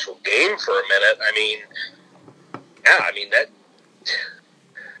the actual game for a minute, I mean,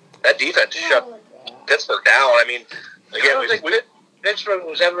 that defense shut Pittsburgh down. I mean, again, I don't think Pittsburgh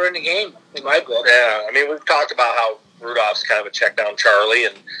was ever in the game in my book. Yeah, I mean, we've talked about how Rudolph's kind of a check down Charlie,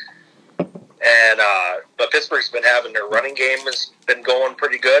 but Pittsburgh's been having their running game has been going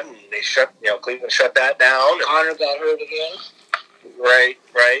pretty good, and Cleveland shut that down. Connor got hurt again. Right.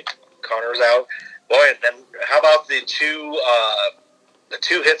 Connor's out. Boy, and then how about the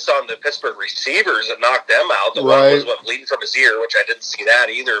two hits on the Pittsburgh receivers that knocked them out? The one was bleeding from his ear, which I didn't see that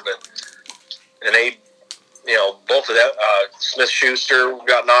either. And they, both of them, Smith-Schuster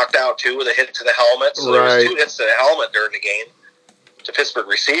got knocked out too with a hit to the helmet. So there was 2 hits to the helmet during the game to Pittsburgh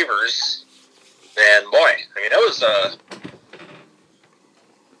receivers. And boy, I mean, that was,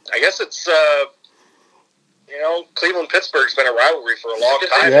 I guess it's, Cleveland-Pittsburgh's been a rivalry for a long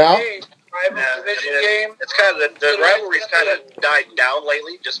time. Yeah. Division game. It's kind of the rivalry's kind of died down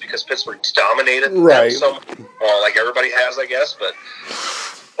lately, just because Pittsburgh's dominated. Right. Like everybody has, I guess. But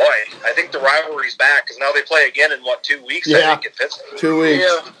boy, I think the rivalry's back because now they play again in 2 weeks. Yeah. I think in Pittsburgh. 2 weeks.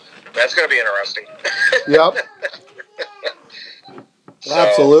 Yeah. That's going to be interesting. Yep.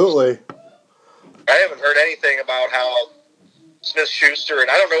 Absolutely. I haven't heard anything about how Smith-Schuster and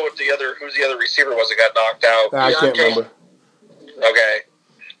I don't know who's the other receiver was that got knocked out. I can't remember. Okay.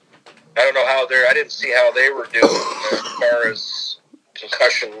 I don't know how I didn't see how they were doing as far as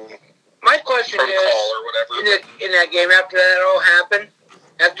concussion. My question is, or whatever. In that game after that all happened,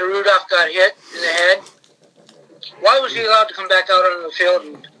 after Rudolph got hit in the head, why was he allowed to come back out on the field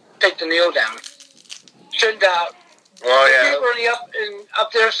and take the kneel down? Shouldn't well, yeah. people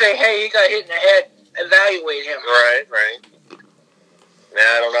up there say, hey, he got hit in the head, evaluate him. Right. Yeah,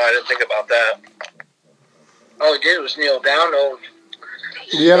 I don't know. I didn't think about that. All he did was kneel down.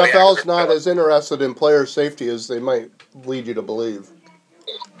 The NFL's not as interested in player safety as they might lead you to believe.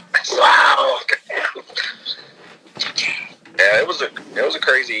 So I Yeah, it was a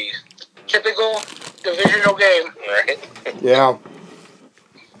crazy, Typical divisional game. right? Yeah.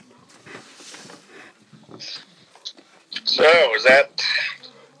 So is that?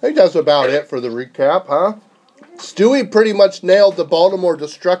 I think that's about it for the recap, huh? Stewie pretty much nailed the Baltimore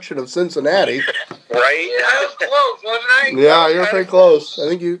destruction of Cincinnati. Right? I was close, wasn't I? Yeah, you're pretty close. I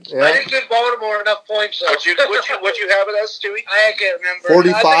think you. I Yeah. didn't give Baltimore enough points. Though. Would you have it as, Stewie? I can't remember.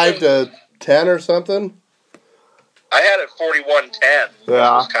 45 to 10 or something. I had it 41-10. Yeah. It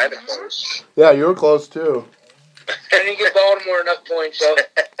was kind of close. Yeah, you were close too. I didn't give Baltimore enough points. So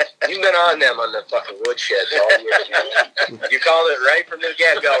You've been on them on the fucking woodshed all year. You called it right from the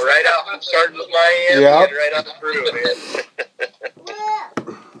get-go, right out from starting with Miami Yep. and right on through,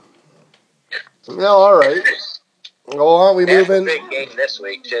 man. Yeah, all right. Go on, we That's move a in. big game this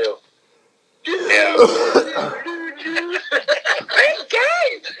week, too. Yeah. Big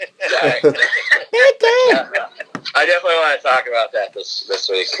game! I definitely want to talk about that this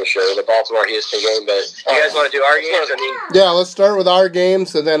week for sure. The Baltimore-Houston game, but you guys want to do our games? I mean, Yeah, let's start with our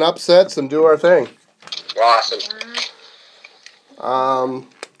games and then upsets and do our thing. awesome.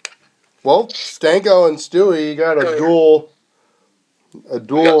 Well, Stanko and Stewie, you got a dual.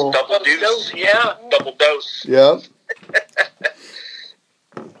 Double dose. yeah. Double dose. Yeah.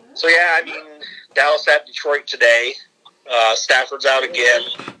 So, yeah, I mean, Dallas at Detroit today. Stafford's out again.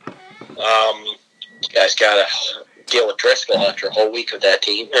 You guys got to deal with Driscoll after a whole week of that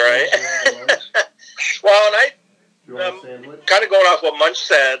team. Right? Well, and I kind of going off what Munch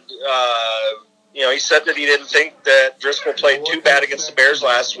said, he said that he didn't think that Driscoll played too bad against the Bears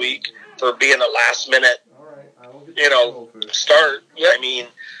last week for being a last-minute, start. I mean,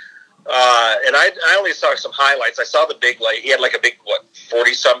 and I only saw some highlights. I saw the big, he had like a big,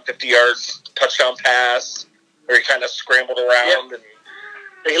 40-some, 50-yard touchdown pass where he kind of scrambled around, and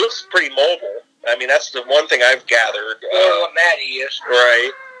he looks pretty mobile. I mean, that's the one thing I've gathered. What Matty is.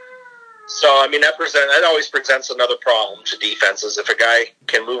 Right. So, I mean, that always presents another problem to defenses. If a guy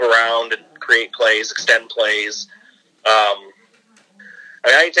can move around and create plays, extend plays. I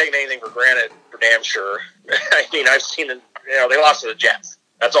ain't taking anything for granted, for damn sure. I mean, I've seen it, they lost to the Jets.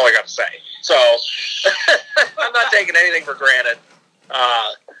 That's all I got to say. So, I'm not taking anything for granted.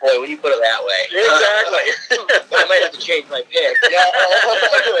 Boy, when you put it that way. Exactly. I might have to change my pick.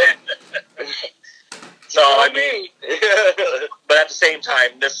 So, I mean, but at the same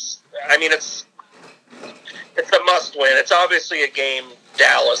time, it's a must win. It's obviously a game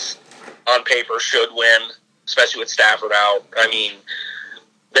Dallas, on paper, should win, especially with Stafford out. I mean,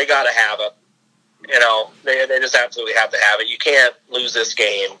 they got to have it. They just absolutely have to have it. You can't lose this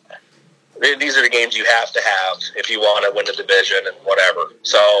game. These are the games you have to have if you want to win the division and whatever.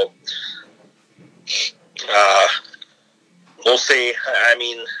 So, we'll see. I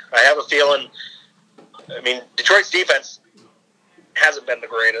mean, I have a feeling. Detroit's defense hasn't been the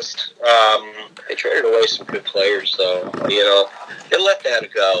greatest. They traded away some good players, though. They let that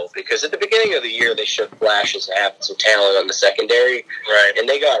go because at the beginning of the year they showed flashes of having some talent on the secondary, Right. and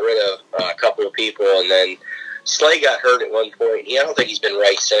they got rid of a couple of people, and then Slay got hurt at one point. I don't think he's been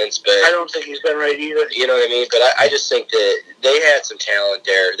right since, but I don't think he's been right either. you know what I mean. But I just think that they had some talent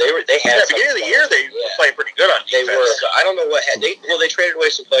there. They had At the beginning of the year, they were playing pretty good on They defense. were. So I don't know what they traded away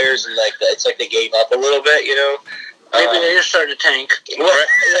some players, and it's like they gave up a little bit, Maybe they just started to tank. Well,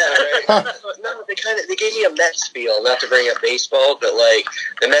 yeah, right. No, they gave me a Mets feel, not to bring up baseball, but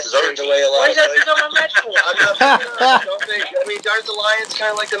the Mets turned away a lot. Why of does that players. become a Mets for? I'm not, don't think. Aren't the Lions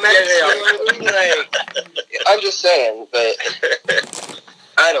kind of like the Mets? I'm just saying, but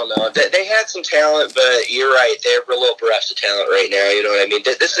I don't know. They had some talent, but you're right. They're a little bereft of talent right now. You know what I mean?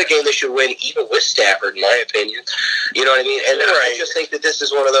 This is a game they should win, even with Stafford, in my opinion. You know what I mean? And I just think that this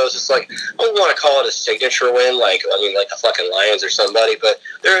is one of those. It's like, I don't want to call it a signature win, like the fucking Lions or somebody, but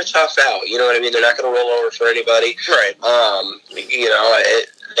they're a tough out. You know what I mean? They're not going to roll over for anybody. Right.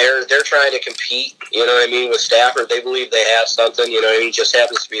 They're trying to compete. You know what I mean? With Stafford, they believe they have something. You know what I mean? Just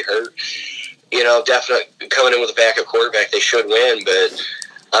happens to be hurt. Definitely coming in with a backup quarterback, they should win, but.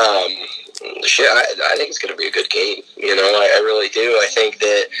 I think it's going to be a good game. I really do. I think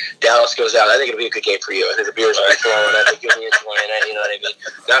that Dallas goes out. I think it'll be a good game for you. I think the beers will be flowing. I think you'll be enjoying it. You know what I mean?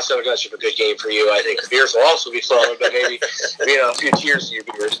 Not so much of a good game for you. I think the beers will also be flowing, but maybe a few cheers to your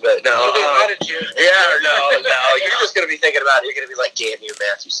beers. But no, you're just going to be thinking about it. You're going to be like, damn you,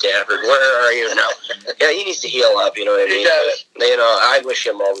 Matthew Stafford. Where are you now? Yeah, he needs to heal up. You know what I mean? He does. But, I wish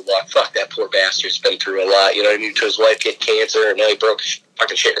him all the luck. Fuck, that poor bastard's been through a lot. You know what I mean? To his wife getting cancer, and now he broke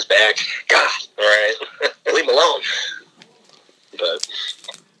fucking shit in his back. God. All right. Leave him alone. But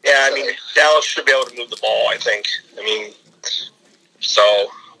Yeah, Dallas should be able to move the ball, I think. So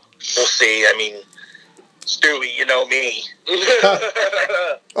we'll see. Stewie, you know me.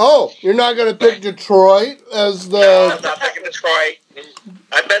 Oh, you're not going to pick Detroit as the... No, I'm not picking Detroit.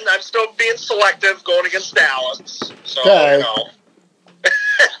 I'm still being selective going against Dallas. So, Okay. you know.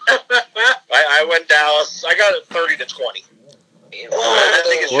 I went Dallas. I got it 30-20. I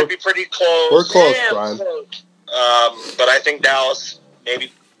think it should be pretty close. We're close, Damn Brian. close. But I think Dallas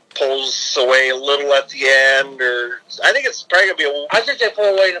maybe pulls away a little at the end, or I think it's probably going to be I think they pull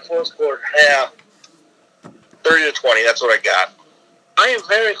away in the fourth quarter. yeah, 30-20. That's what I got. I am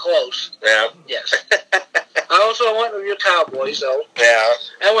very close. Yeah. Yes. I also went with your Cowboys, though. Yeah.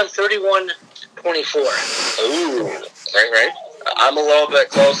 I went 31-24. Ooh. Right. I'm a little bit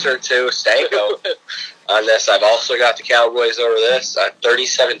closer to Stanko on this. I've also got the Cowboys over this.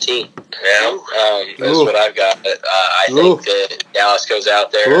 30-17. Yeah. Is what I've got. I think that Dallas goes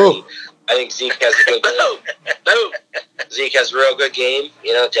out there. And I think Zeke has a good game. Zeke has a real good game.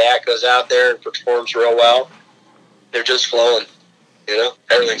 You know, Dak goes out there and performs real well. They're just flowing. You know,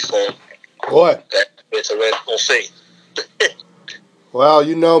 everything's flowing. Boy. It's a win. We'll see. Well,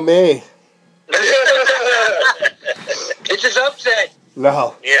 you know me. It's his upset.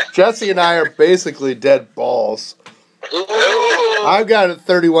 No. Yeah. Jesse and I are basically dead balls. Ooh. I've got it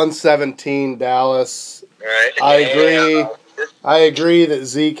 31-17 Dallas. All right. I agree. I agree that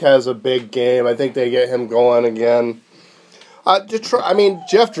Zeke has a big game. I think they get him going again. Detroit. I mean,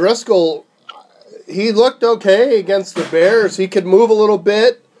 Jeff Driscoll, he looked okay against the Bears. He could move a little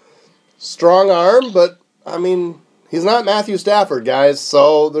bit, strong arm, but I mean, he's not Matthew Stafford, guys.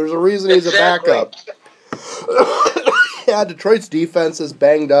 So there's a reason he's a backup. Yeah, Detroit's defense is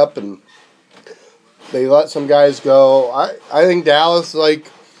banged up, and they let some guys go. I think Dallas,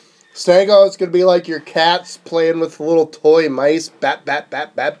 like, Stango, it's going to be like your cats playing with little toy mice. Bat, bat,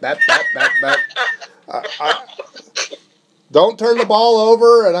 bat, bat, bat, bat, bat, bat. Don't turn the ball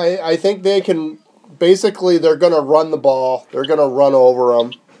over, and I think they can, basically, they're going to run the ball. They're going to run over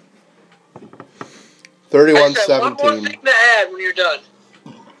them. 31-17. One more thing to add when you're done.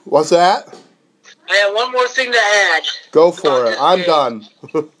 What's that? I have one more thing to add. Go for it. I'm done.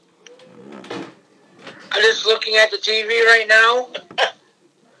 I'm just looking at the TV right now.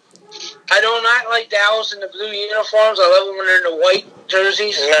 I do not like Dallas in the blue uniforms. I love them when they're in the white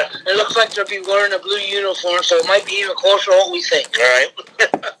jerseys. Yeah. It looks like they'll be wearing a blue uniform, so it might be even closer to what we think. All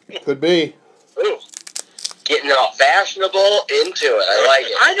right. Could be. Ooh. Getting all fashionable into it. I like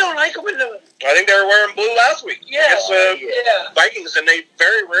it. I don't like them in the... I think they were wearing blue last week. Yeah. Against, Yeah. Vikings, and they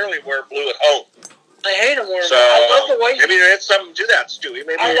very rarely wear blue at home. I hate them wearing So I love the white. maybe it's something to that, Stewie.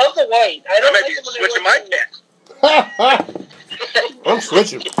 Maybe I love the white. I don't might like be them when switching they my wear pick. I'm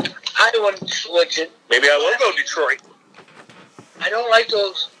switching. I wouldn't switch it. Maybe I will go Detroit. I don't like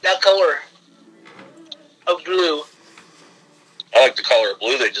that color of blue. I like the color of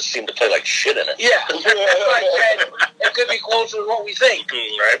blue. They just seem to play like shit in it. Yeah. Like I said, it could be closer to what we think.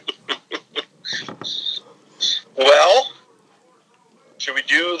 Right. Well, should we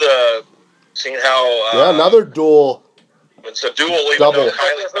do the... Seeing how... Yeah, another duel. It's a duel even Double. though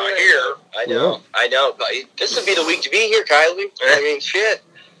Kylie's not here. I know. But this would be the week to be here, Kylie. I mean, shit.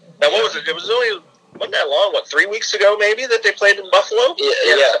 Now, what was it? It was only... Wasn't that long? What, 3 weeks ago, maybe, that they played in Buffalo? Yeah.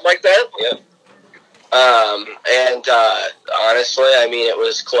 Something like that? Yeah. Honestly, I mean, it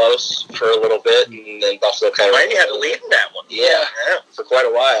was close for a little bit, and then Buffalo kind of... Miami had the lead in that one. Yeah, for quite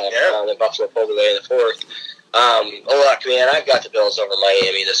a while. Yeah. Then Buffalo pulled away in the fourth. Look, man, I've got the Bills over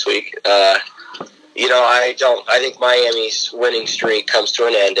Miami this week. You know, I think Miami's winning streak comes to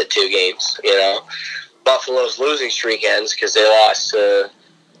an end at 2 games, you know. Buffalo's losing streak ends because they lost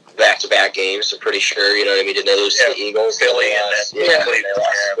back-to-back games, I'm pretty sure. You know what I mean? Did they lose to the Eagles? Philly They and lost Cleveland.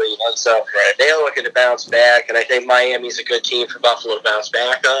 to Cleveland. So they're looking to bounce back, and I think Miami's a good team for Buffalo to bounce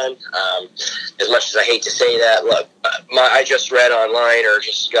back on. As much as I hate to say that, look, I just read online or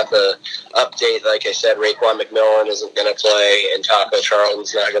just got the update, like I said, Raekwon McMillan isn't going to play, and Taco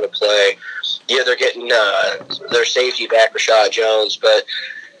Charlton's not going to play. Yeah, they're getting their safety back, Rashad Jones, but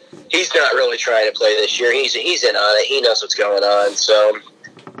he's not really trying to play this year. He's in on it. He knows what's going on, so...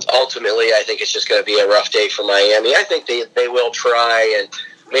 Ultimately, I think it's just going to be a rough day for Miami. I think they will try, and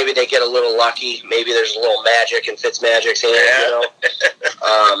maybe they get a little lucky. Maybe there's a little magic in Fitzmagic's hand, you know.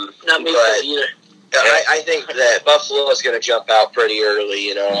 Not me either. I think that Buffalo is going to jump out pretty early,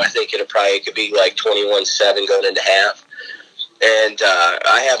 you know. I think it could be like 21-7 going into half. And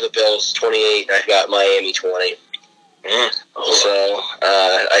I have the Bills 28, and I've got Miami 20. So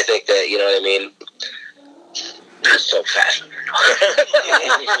I think that, you know what I mean, That's so fast.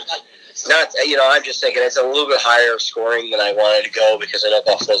 Not, you know, I'm just thinking it's a little bit higher scoring than I wanted to go because I know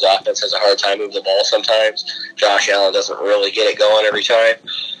Buffalo's offense has a hard time moving the ball sometimes. Josh Allen doesn't really get it going every time.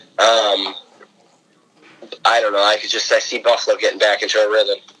 I don't know. I see Buffalo getting back into a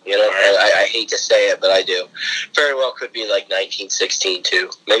rhythm. You know, I hate to say it, but I do. Very well could be like 1916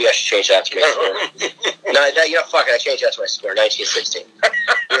 too. Maybe I should change that to my score. Fuck it. I changed that to my score. 1916.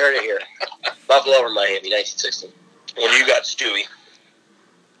 You heard it here. Buffalo over Miami. 1916. What do you got, Stewie?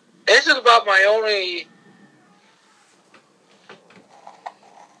 This is about my only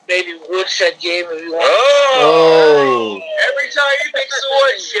maybe woodshed game if you want. Oh. Every time you pick the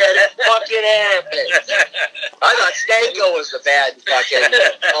woodshed, it fucking happens. I thought Stanko was the bad fucking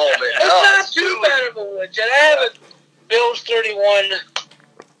moment. It's not too bad of a woodshed. I have it Bills 31,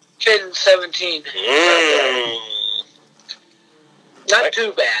 10-17. Not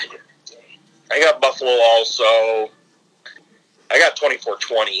too bad. I got Buffalo also. I got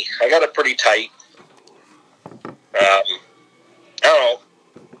 24-20. I got it pretty tight. I don't know.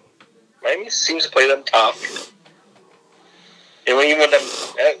 Miami seems to play them tough. And even when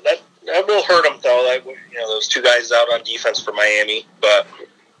that will hurt them, though. Like, those two guys out on defense for Miami. But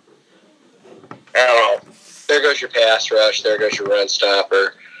I don't know. There goes your pass rush. There goes your run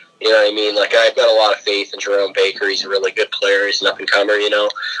stopper. You know what I mean? Like, I've got a lot of faith in Jerome Baker. He's a really good player. He's an up-and-comer,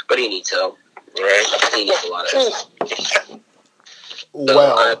 but he needs help. Right. He needs a lot of help.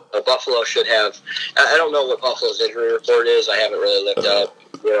 Well, Buffalo should have. I don't know what Buffalo's injury report is. I haven't really looked up.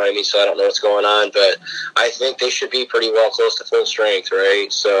 You know what I mean? So I don't know what's going on. But I think they should be pretty well close to full strength,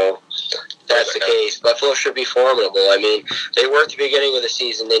 right? So that's the case. Buffalo should be formidable. I mean, they were at the beginning of the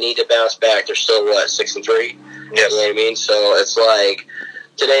season. They need to bounce back. They're still, 6-3? Yes. You know what I mean? So it's like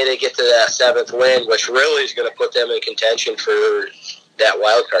today they get to that 7th win, which really is going to put them in contention for that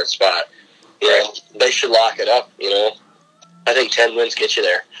wild card spot. They should lock it up, I think 10 wins get you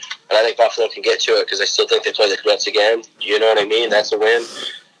there. And I think Buffalo can get to it because I still think they play the Jets again. You know what I mean? That's a win.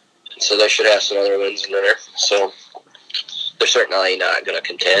 So they should have some other wins in there. So they're certainly not going to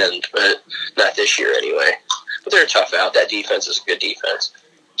contend, but not this year anyway. But they're tough out. That defense is a good defense.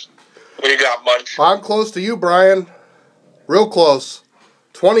 What do you got, Munch? I'm close to you, Brian. Real close.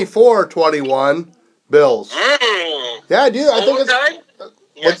 24-21, Bills. Yeah, I do. I think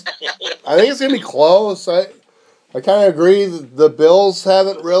it's going to be close. I kind of agree. The Bills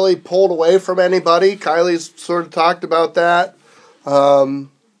haven't really pulled away from anybody. Kylie's sort of talked about that. I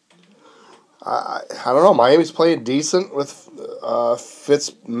don't know. Miami's playing decent with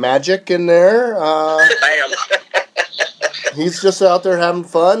Fitz Magic in there. He's just out there having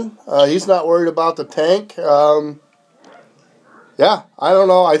fun. He's not worried about the tank. Yeah, I don't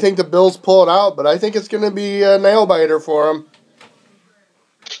know. I think the Bills pull it out, but I think it's going to be a nail-biter for them.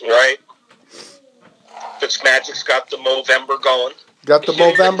 Right. Fitzmagic's got the Movember going. Got the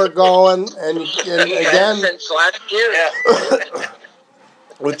Movember going, and again, since last year.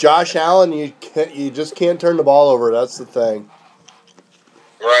 with Josh Allen, you just can't turn the ball over. That's the thing.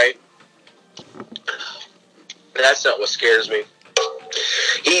 Right. That's not what scares me.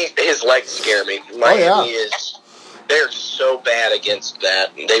 His legs scare me. Miami they're so bad against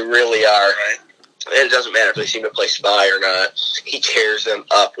that. They really are. Right. And it doesn't matter if they seem to play spy or not. He tears them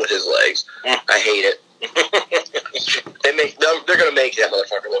up with his legs. I hate it. They're going to make that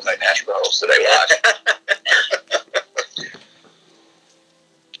motherfucker look like Patrick Mahomes today. Watch.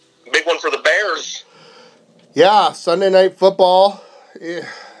 Big one for the Bears. Yeah, Sunday Night Football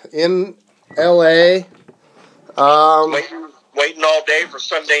in L.A. Waiting all day for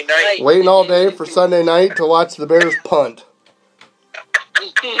Sunday night. Waiting all day for Sunday night to watch the Bears punt.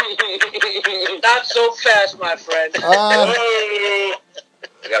 Not so fast, my friend. I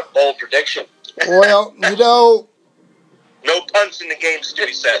got a bold prediction. Well, no punts in the game,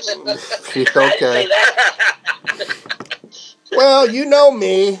 Stewie says. Okay. Well, you know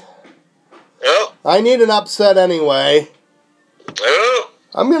me. Oh. I need an upset anyway. Oh.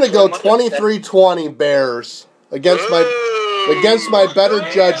 I'm going to go 23-20 Bears against my better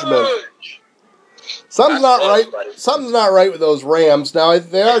judgment. Something's not right with those Rams. Now,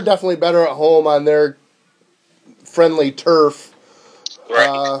 they are definitely better at home on their friendly turf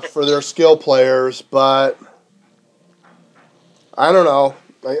for their skill players, but I don't know.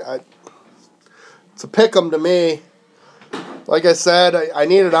 It's a pick 'em to me. Like I said, I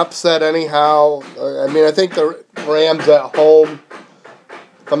need an upset anyhow. I mean, I think the Rams at home.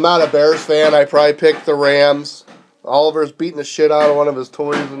 If I'm not a Bears fan, I probably pick the Rams. Oliver's beating the shit out of one of his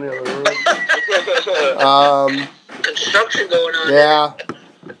toys in the other room. Construction going on. Yeah.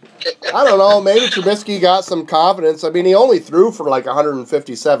 I don't know. Maybe Trubisky got some confidence. I mean, he only threw for like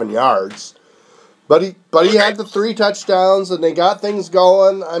 157 yards. But he had the 3 touchdowns, and they got things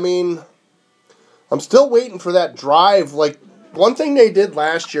going. I mean, I'm still waiting for that drive. Like, one thing they did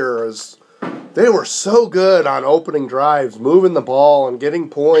last year is they were so good on opening drives, moving the ball and getting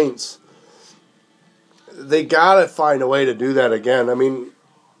points. they got to find a way to do that again. I mean,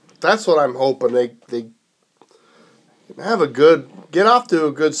 that's what I'm hoping. They get off to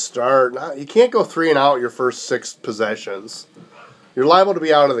a good start. You can't go 3 and out your first 6 possessions. You're liable to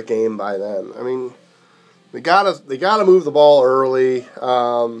be out of the game by then. I mean, they gotta move the ball early.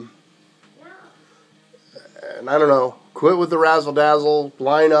 And I don't know, quit with the razzle dazzle,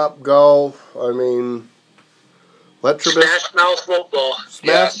 line up, go. I mean, let Trubisky smash mouth football.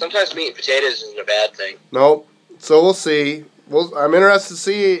 Yeah, sometimes meat and potatoes isn't a bad thing. Nope. So we'll see. I'm interested to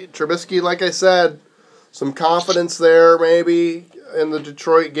see Trubisky. Like I said, some confidence there maybe in the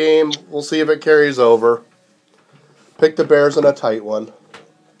Detroit game. We'll see if it carries over. Pick the Bears in a tight one.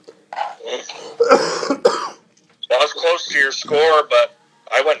 Well, I was close to your score, but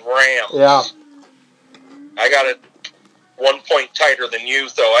I went Rams. Yeah. I got it 1 point tighter than you,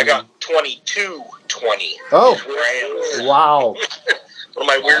 though. I got 22-20. Oh. Rams. Wow. One of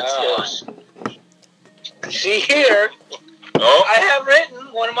my weird scores. See here, Oh, I have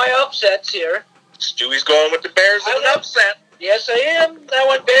written one of my upsets here. Stewie's going with the Bears in an upset. Yes, I am. I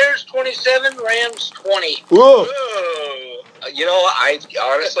went Bears 27, Rams 20. Whoa. Oh. You know, I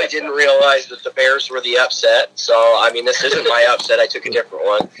honestly didn't realize that the Bears were the upset. So, I mean, this isn't my upset. I took a different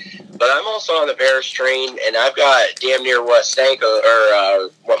one. But I'm also on the Bears train, and I've got damn near what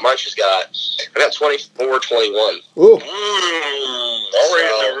what Munch has got. I've got 24-21. Ooh. Already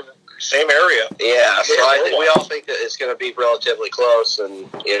in the same area. Yeah, so I think we all think that it's going to be relatively close, and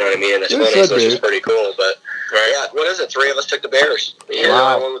you know what I mean? And it's funny, so it's just pretty cool. But, yeah, what is it? 3 of us took the Bears.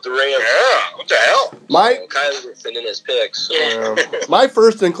 Wow. I went with the Rams. Yeah, what the hell? Kyler's in his picks. So. My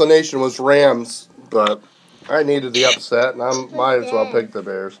first inclination was Rams, but I needed the upset, and I might as well pick the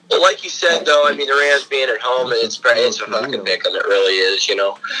Bears. Well, like you said, though, I mean, the Rams being at home, it's a fucking pick 'em. It really is, you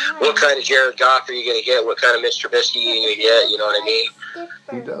know. What kind of Jared Goff are you going to get? What kind of Mr. Trubisky are you going to get? You know what I mean?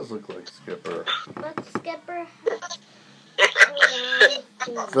 He does look like Skipper. What's Skipper?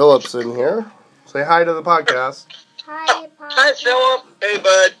 Phillips in here. Say hi to the podcast. Hi, Papa. Hi, Philip. Hey,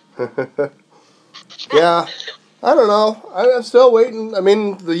 bud. Yeah, I don't know. I'm still waiting. I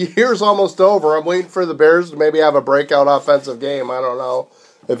mean, the year's almost over. I'm waiting for the Bears to maybe have a breakout offensive game. I don't know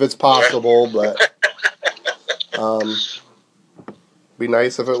if it's possible, but be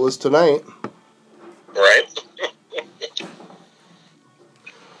nice if it was tonight. Right.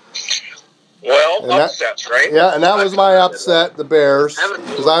 Well, upsets, right? Yeah, and that was my upset, the Bears,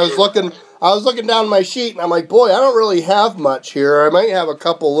 because I was looking down my sheet, and I'm like, boy, I don't really have much here. I might have a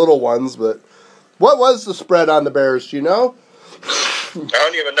couple little ones, but what was the spread on the Bears? Do you know? I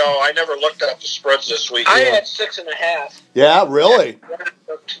don't even know. I never looked up the spreads this week. I had 6.5. Yeah, really?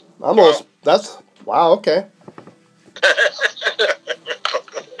 Almost. That's wow. Okay.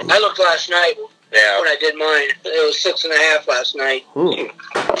 I looked last night when I did mine. It was 6.5 last night.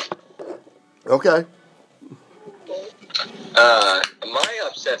 Okay. My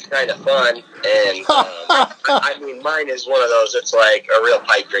upset's kind of fun, and I mean, mine is one of those. It's like a real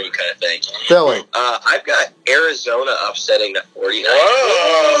pipe dream kind of thing. Philly. I've got Arizona upsetting the 49ers.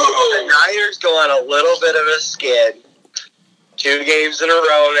 Whoa. The Niners go on a little bit of a skid. 2 games in a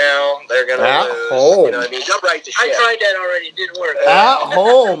row now. They're going to lose. Home. You know what I mean? Jump right to shit. I tried that already. It didn't work. At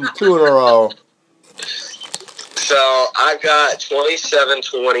home, 2 in a row. So I've got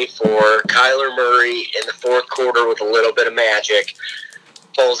 27-24. Kyler Murray in the 4th quarter with a little bit of magic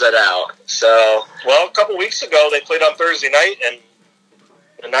pulls it out. So, well, a couple weeks ago they played on Thursday night, and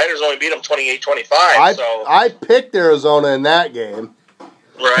the Niners only beat them 28-25. I picked Arizona in that game.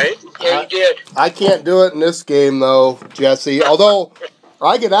 Right? Yeah, you did. I can't do it in this game, though, Jesse. Although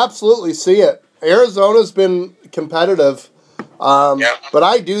I can absolutely see it. Arizona's been competitive, but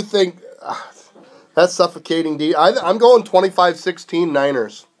I do think that's suffocating. I'm going 25-16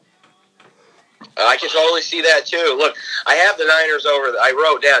 Niners. I can totally see that too. Look, I have the Niners over. I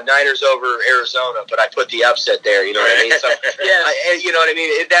wrote down Niners over Arizona, but I put the upset there. You know what I mean? So, you know what I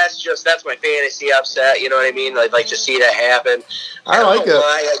mean. That's my fantasy upset. You know what I mean? I'd like to see that happen. I like it.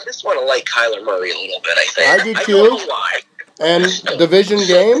 I just want to like Kyler Murray a little bit. I think I do too. don't know why. And division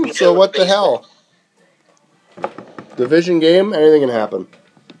game. So what the hell? Division game. Anything can happen.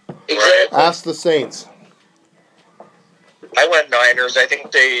 Exactly. Ask the Saints. I went Niners. I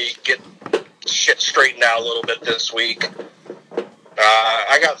think they get shit straightened out a little bit this week.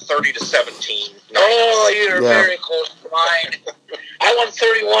 I got 30-17. Oh, you're very close to mine. I won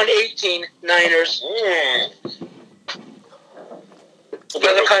 31-18 Niners.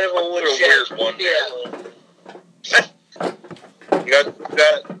 Another kind of a weird one. Yeah. You got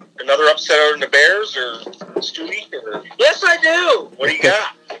another upset over in the Bears or Stewie? Or Yes, I do. what do you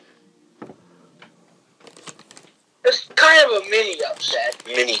got? It's kind of a mini upset.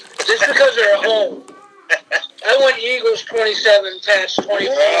 Mini. Just because they're at home. I went Eagles 27, Pats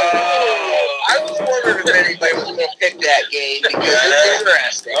 24. I was wondering if anybody was going to pick that game because it's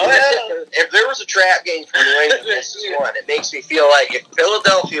interesting. If there was a trap game for New England, this is one. It makes me feel like if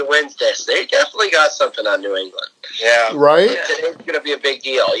Philadelphia wins this, they definitely got something on New England. Yeah. Right? Today's going to be a big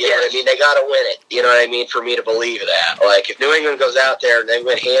deal. You know what I mean? They got to win it. You know what I mean? For me to believe that. Like, if New England goes out there and they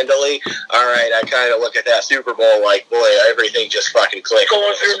win handily, all right, I kind of look at that Super Bowl like, boy, everything just fucking clicked.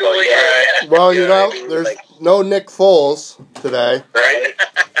 Going through New England. Yeah. Well, you know know, what I mean? there's Like, no Nick Foles today. right?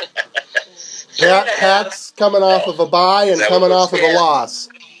 Pat's coming off of a bye and Is that coming what off of a they're loss.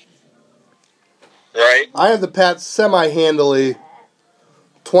 Right. I have the Pats semi-handily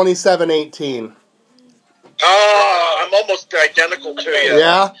 27-18. Oh, I'm almost identical to you.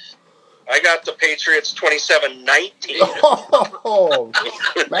 Yeah? I got the Patriots 27-19. Oh,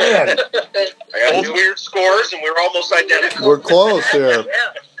 man. I got both weird scores, and we were almost identical. We're close here.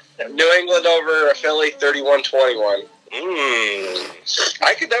 New England over Philly 31-21.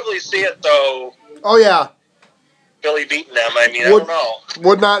 I could definitely see it, though, Oh, yeah. Philly beating them. I mean, I don't know.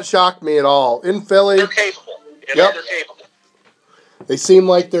 Would not shock me at all. In Philly, They're capable. You know, Yep. they're capable. they seem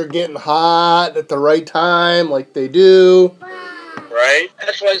like they're getting hot at the right time, like they do. Right?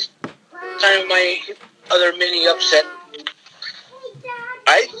 That's why it's kind of my other mini upset.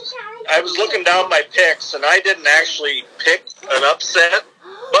 I was looking down my picks, and I didn't actually pick an upset,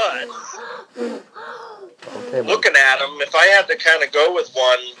 but Okay, looking at them, if I had to kind of go with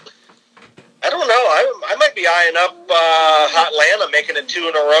one, I don't know. I might be eyeing up Atlanta making it 2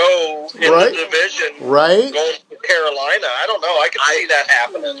 in a row in Right. the division. Right? Going to Carolina. I don't know. I could see that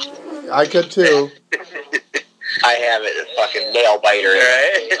happening. I could too. I have it, a fucking nail biter.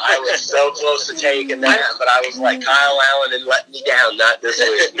 Right? I was so close to taking that, but I was like, Kyle Allen and let me down, not this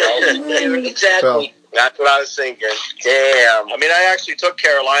week. No. Exactly. That's what I was thinking. Damn. I mean, I actually took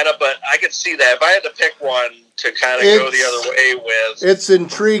Carolina, but I could see that. If I had to pick one to kind of go the other way with, It's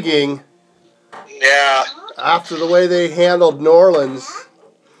intriguing yeah, after the way they handled New Orleans.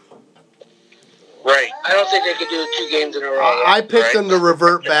 right. I don't think they could do 2 games in a row. I picked them to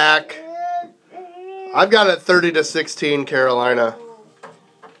revert back. I've got it 30-16 Carolina.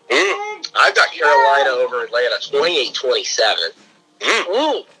 I've got Carolina over Atlanta 28-27.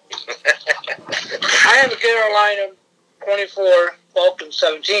 Ooh. I have Carolina 24, Falcons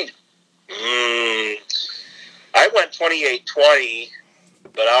 17. I went 28-20,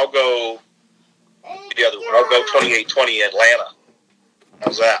 but I'll go the other one. I'll go 28-20 Atlanta.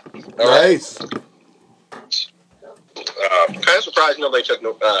 How's that? Nice. Kind of surprised nobody took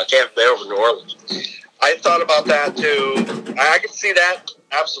Tampa Bay over New Orleans. I thought about that too. I can see that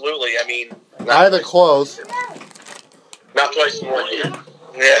absolutely. I mean, I have it close. Not twice in 1 year.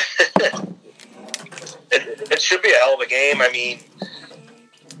 yeah, it should be a hell of a game. I mean,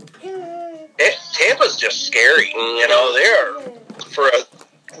 Tampa's just scary. You know, they're for a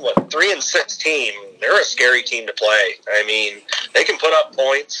 3-6 team. They're a scary team to play. I mean, they can put up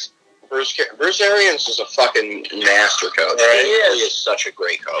points. Bruce Arians is a fucking master coach. Right. He is such a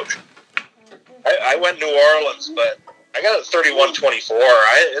great coach. I went New Orleans, but I got it 31-24.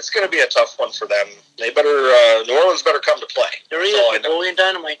 It's going to be a tough one for them. They better New Orleans better come to play. There he is, Napoleon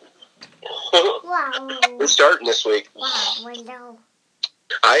Dynamite. Wow. We're starting this week. Wow, window.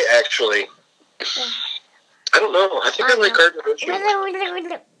 I actually, I don't know. I think I like Gardner Minshew.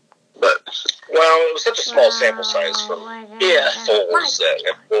 But Well, it was such a small sample size from Foles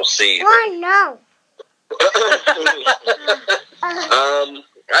that we'll see. Oh, no.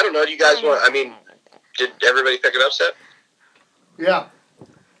 I don't know. Do you guys want? I mean, did everybody pick an upset? Yeah.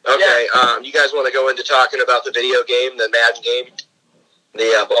 Okay. You guys want to go into talking about the video game, the Madden game,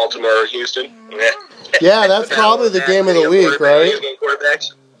 the Baltimore-Houston? Yeah, that's probably the game of the week, right? Video game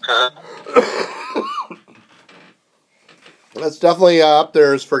quarterbacks. Huh? That's definitely up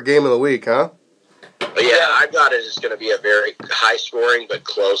there as for game of the week, huh? But yeah, I've got it as going to be a very high-scoring but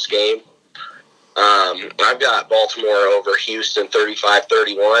close game. I've got Baltimore over Houston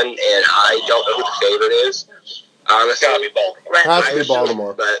 35-31, and I don't know who the favorite is. Honestly, It's got to be Baltimore. Has to be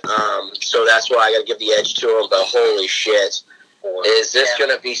Baltimore. But so that's why I got to give the edge to them. But holy shit, is this going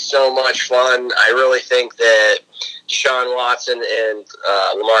to be so much fun? I really think that Deshaun Watson and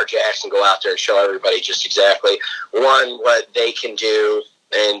Lamar Jackson go out there and show everybody just exactly, one, what they can do,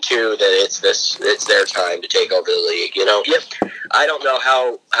 and two, that it's their time to take over the league. You know, I don't know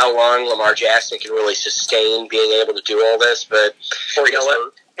how long Lamar Jackson can really sustain being able to do all this, but you know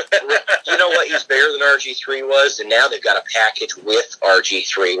what? You know what? He's better than RG3 was, and now they've got a package with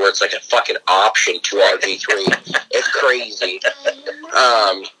RG3 where it's like a fucking option to RG3. It's crazy.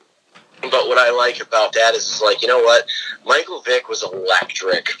 But what I like about that is like, you know what? Michael Vick was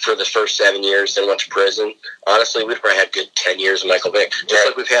electric for the first 7 years, then went to prison. Honestly, we've probably had good 10 years of Michael Vick. Just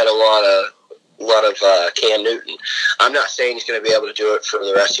like we've had a lot of Cam Newton. I'm not saying he's going to be able to do it for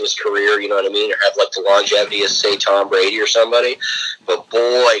the rest of his career, you know what I mean, or have like the longevity of, say, Tom Brady or somebody. But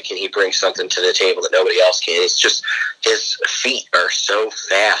boy, can he bring something to the table that nobody else can. It's just his feet are so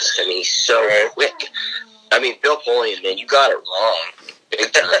fast. I mean, he's so quick. I mean, Bill Polian, man, you got it wrong.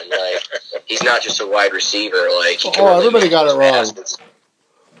 Big time. Like, he's not just a wide receiver. Like, he can everybody got it wrong. passes.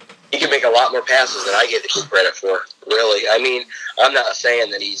 He can make a lot more passes than I give him credit for. Really, I mean, I'm not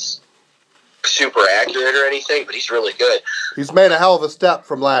saying that he's super accurate or anything, but he's really good. He's made a hell of a step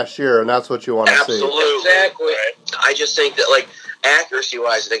from last year, and that's what you want to see. Absolutely, exactly. I just think that, like,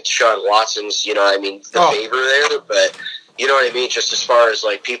 accuracy-wise, I think Deshaun Watson's, you know, I mean, the favor there, but you know what I mean. Just as far as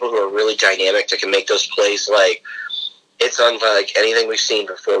like people who are really dynamic that can make those plays, like. It's unlike anything we've seen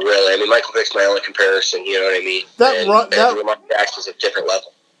before, really. I mean, Michael Vick's my only comparison, you know what I mean? And Lamar Jackson's a different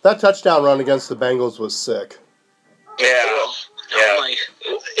level. That touchdown run against the Bengals was sick. Yeah.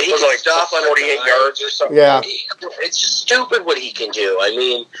 He can stop on 48 yards or something. Yeah. It's just stupid what he can do. I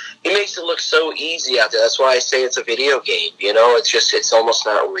mean, he makes it look so easy out there. That's why I say it's a video game, you know? It's almost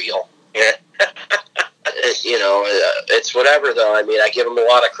not real. Yeah. You know, it's whatever, though. I mean, I give him a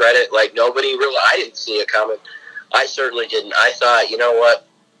lot of credit. Like, nobody really, I didn't see it coming. I certainly didn't. I thought, you know what,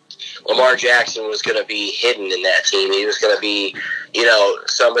 Lamar Jackson was going to be hidden in that team. He was going to be, you know,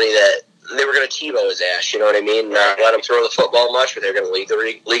 somebody that they were going to TiVo his ass, you know what I mean? Not let him throw the football much, but they're going to lead the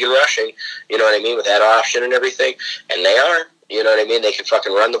league in rushing, you know what I mean, with that option and everything. And they are, you know what I mean? They can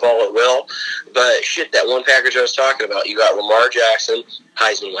fucking run the ball at will. But shit, that one package I was talking about, you got Lamar Jackson,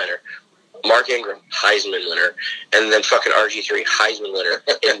 Heisman winner. Mark Ingram, Heisman winner, and then fucking RG3, Heisman winner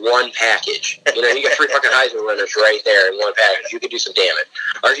in one package. You know, you got 3 fucking Heisman winners right there in one package. You could do some damage.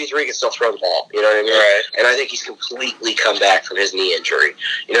 RG3 can still throw the ball. You know what I mean? Right. And I think he's completely come back from his knee injury.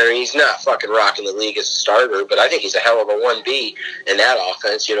 You know what I mean? He's not fucking rocking the league as a starter, but I think he's a hell of a 1B in that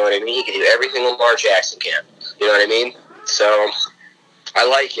offense. You know what I mean? He can do everything Lamar Jackson can. You know what I mean? So I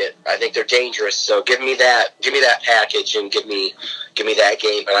like it. I think they're dangerous. So give me that package and give me that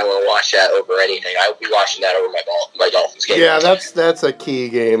game. But I want to watch that over anything. I will be watching that over my Dolphins game. Yeah, that's a key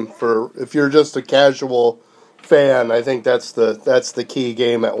game for if you're just a casual fan. I think that's the key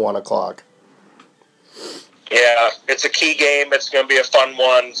game at 1:00. Yeah, it's a key game. It's going to be a fun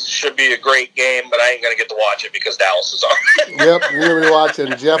one. Should be a great game, but I ain't going to get to watch it because Dallas is on. Yep, you're going to be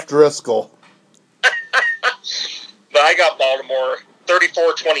watching Jeff Driscoll. But I got Baltimore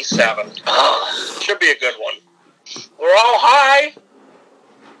 34-27. Should be a good one. We're all high.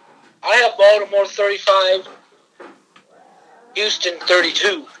 I have Baltimore 35, Houston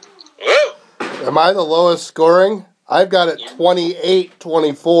 32. Woo! Am I the lowest scoring? I've got it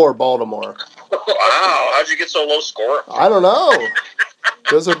 28-24 Baltimore. Wow, how'd you get so low score? I don't know.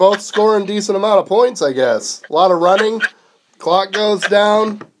 Because they're both scoring decent amount of points, I guess. A lot of running. Clock goes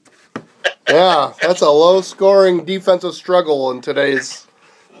down. Yeah, that's a low-scoring defensive struggle in today's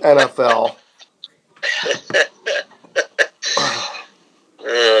NFL.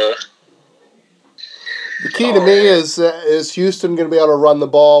 The key to me is Houston going to be able to run the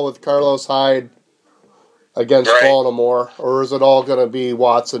ball with Carlos Hyde against Baltimore, or is it all going to be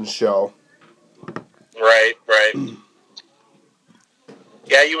Watson's show? Right.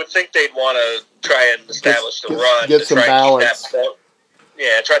 Yeah, you would think they'd want to try and establish the run. Get some balance.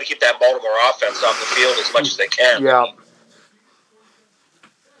 Try to keep that Baltimore offense off the field as much as they can. Yeah.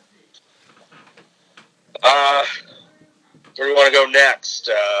 Where do you want to go next?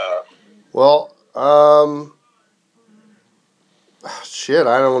 Shit,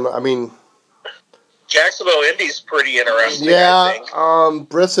 I don't know. I mean, Jacksonville Indy's pretty interesting. Yeah, I think.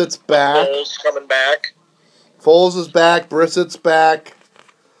 Brissett's back. Foles coming back. Foles is back. Brissett's back.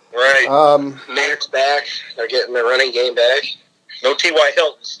 Right. Merrick's back. They're getting their running game back. No T.Y.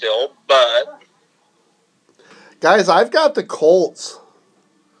 Hilton still, but... Guys, I've got the Colts.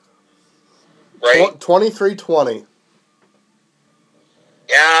 Right. 23-20.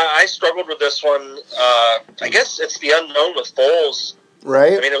 Yeah, I struggled with this one. I guess it's the unknown with Foles.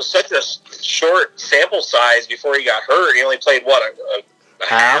 Right. I mean, it was such a short sample size before he got hurt. He only played, what, a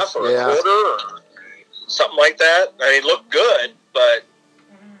half or a quarter or something like that? I mean, he looked good, but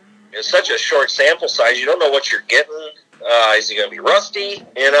it's such a short sample size. You don't know what you're getting. Is he going to be rusty?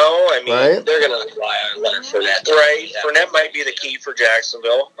 You know, I mean, they're going to rely on Leonard Fournette. Right. Fournette might be the key for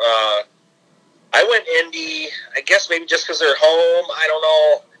Jacksonville. I went Indy, I guess maybe just because they're home. I don't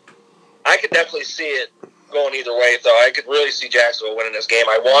know. I could definitely see it going either way, though. I could really see Jacksonville winning this game.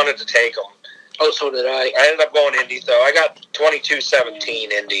 I wanted to take them. Oh, so did I. I ended up going Indy, though. I got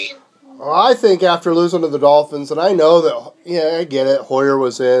 22-17 Indy. Well, I think after losing to the Dolphins, and I know that, yeah, I get it, Hoyer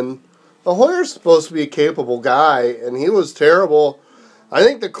was in. But Hoyer's supposed to be a capable guy, and he was terrible. I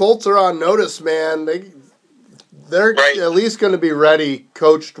think the Colts are on notice, man. They're Right. at least going to be ready,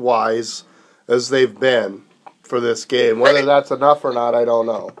 coached-wise, as they've been for this game. Whether Right. that's enough or not, I don't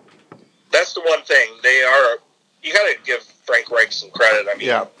know. That's the one thing. They are. You got to give Frank Reich some credit. I mean,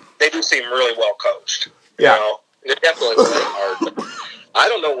 Yeah. they do seem really well coached. Yeah. You know? They're definitely working hard. I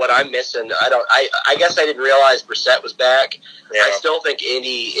don't know what I'm missing. I guess I didn't realize Brissett was back. Yeah. I still think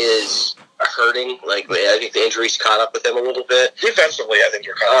Indy is hurting. Like, I think the injuries caught up with him a little bit. Defensively, I think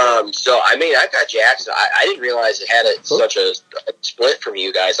you're kind of. So, I mean, I've got Jackson. I didn't realize it had such a split from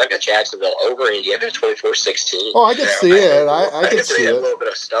you guys. I've got Jacksonville over Indy. I've got 24-16. Oh, I can see it. I can see a it. little bit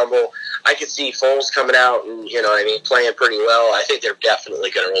of stumble. I could see Foles coming out and, you know what I mean, playing pretty well. I think they're definitely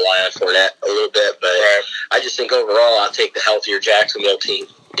going to rely on Fournette a little bit, but Right. I just think overall I'll take the healthier Jacksonville team.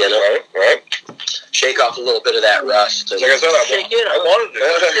 You know, Right. shake off a little bit of that rust. Like I said, Shake it I up. wanted to.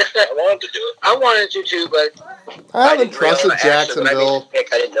 I wanted to do it. I wanted to too, but I haven't didn't trusted realize- actually, when I made Jacksonville. the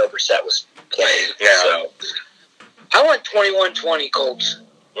pick, I didn't know Brissett was playing. Yeah. So, I went 21-20 Colts.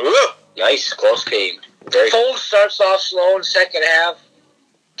 Ooh. nice, close game. Very Foles starts off slow in the second half,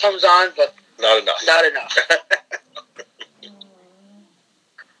 comes on, but Not enough. not enough.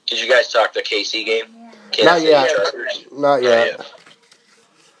 Did you guys talk the KC game? Not Kansas City yet. Chargers? Not yet. yet.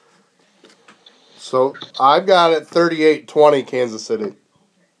 So I've got it 38-20 Kansas City.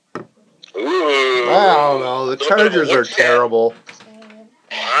 Ooh. I don't know. The Chargers are terrible.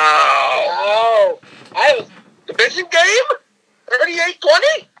 Wow. Oh, I have Division game?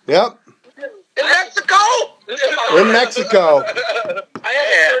 38-20? Yep. In Mexico? In Mexico. I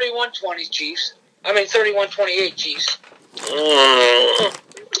have 31-20 Chiefs. I mean 31-28 Chiefs.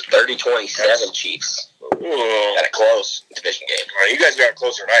 30-27 Chiefs. Ooh. Got it close. Division game. All right, you guys got it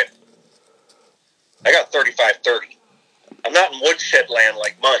closer than I got 35-30. I'm not in woodshed land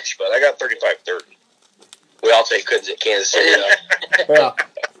like Munch, but I got 35-30. We all take goods at Kansas City, though. Yeah.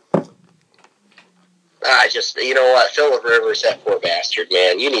 I just, you know what? Phillip Rivers, that poor bastard,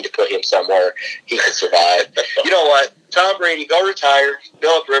 man. You need to put him somewhere he can survive. You know what? Tom Brady, go retire.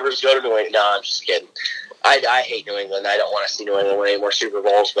 Phillip Rivers, go to New England. No, I'm just kidding. I hate New England. I don't want to see New England win any more Super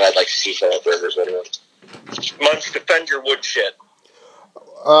Bowls, but I'd like to see Phillip Rivers win one. Munch, defend your woodshed.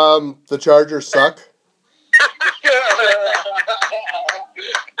 The Chargers suck.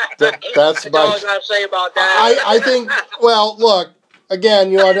 That's That's all I my. got to say about that. I think. Well, look.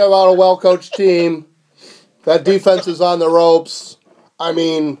 Again, you want to talk about a well-coached team. That defense is on the ropes. I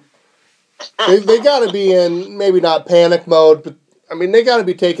mean, they got to be in maybe not panic mode, but I mean they got to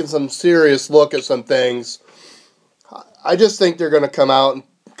be taking some serious look at some things. I just think they're going to come out and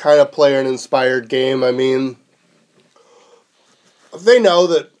kind of play an inspired game. I mean, they know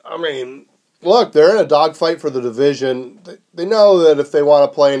that. I mean, look, they're in a dogfight for the division. They know that if they want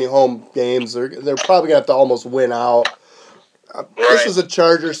to play any home games, they're probably going to have to almost win out. This is a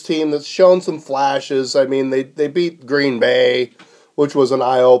Chargers team that's shown some flashes. I mean, they beat Green Bay, which was an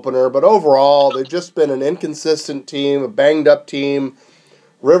eye-opener. But overall, they've just been an inconsistent team, a banged-up team.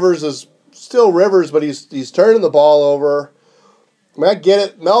 Rivers is still Rivers, but he's turning the ball over. I mean, I get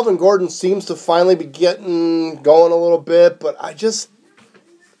it. Melvin Gordon seems to finally be getting going a little bit, but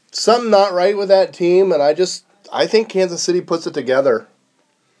something not right with that team, and I think Kansas City puts it together.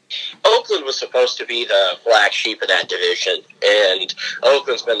 Oakland was supposed to be the black sheep of that division, and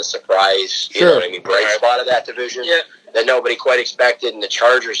Oakland's been the surprise, you know what I mean, bright spot of that division that nobody quite expected, and the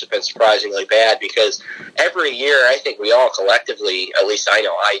Chargers have been surprisingly bad because every year I think we all collectively, at least I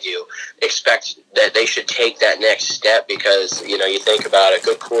know I do, expect that they should take that next step because, you know, you think about a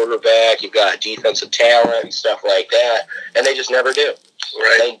good quarterback, you've got defensive talent and stuff like that, and they just never do.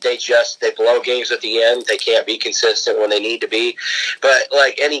 Right. They blow games at the end. They can't be consistent when they need to be. But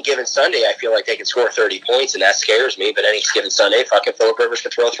like any given Sunday, I feel like they can score 30 points, and that scares me. But any given Sunday, fucking Phillip Rivers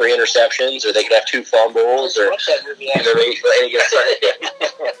could throw 3 interceptions, or they could have 2 fumbles, or any given Sunday.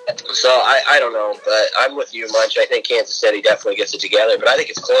 So I don't know, but I'm with you, Munch. I think Kansas City definitely gets it together, but I think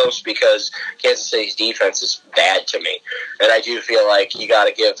it's close because Kansas City's defense is bad to me, and I do feel like you got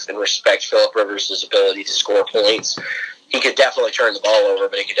to give and respect Phillip Rivers' ability to score points. He could definitely turn the ball over,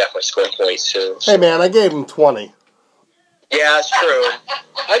 but he could definitely score points too. Hey, man, I gave him 20. Yeah, that's true.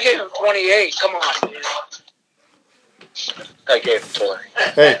 I gave him 28. Come on. I gave him 20.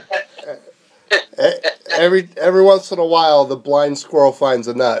 Hey, every once in a while, the blind squirrel finds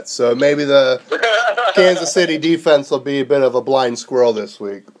a nut. So maybe the Kansas City defense will be a bit of a blind squirrel this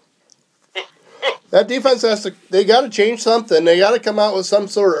week. That defense they got to change something. They got to come out with some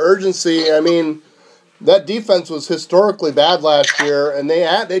sort of urgency. I mean, That defense was historically bad last year, and they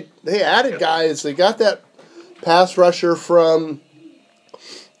added guys. They got that pass rusher from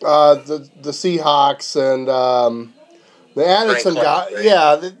the Seahawks, and they added Frank some Clark, guys. right?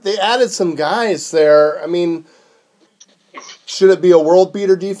 Yeah, they added some guys there. I mean, should it be a world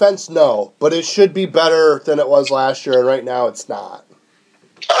beater defense? No, but it should be better than it was last year, and right now it's not.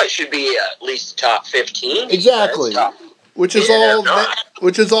 Oh, it should be at least top 15. Exactly, Top. which is Yeah, all. they're not.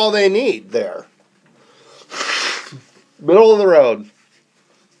 Which is all they need there. Middle of the road.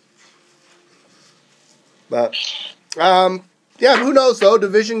 But, yeah, who knows, though?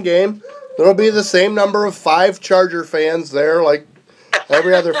 Division game. There'll be the same number of 5 Charger fans there, like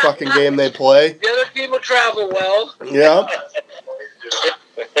every other fucking game they play. The other team will travel well. Yeah.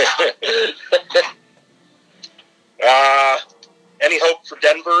 Any hope for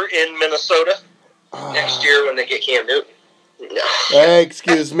Denver in Minnesota Next year when they get Cam Newton. No. Hey,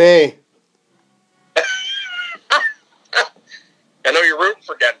 excuse me. I know you're rooting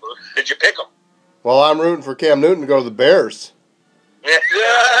for Denver. Did you pick them? Well, I'm rooting for Cam Newton to go to the Bears.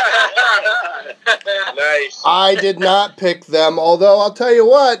 Nice. I did not pick them, although I'll tell you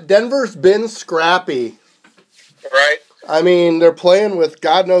what, Denver's been scrappy. Right? I mean, they're playing with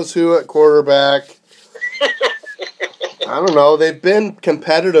God knows who at quarterback. I don't know. They've been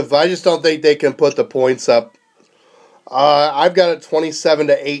competitive. I just don't think they can put the points up. I've got it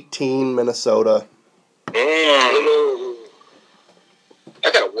 27-18 Minnesota. I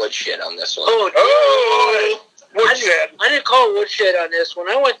got a woodshed on this one. Oh, woodshed. I didn't call woodshed on this one.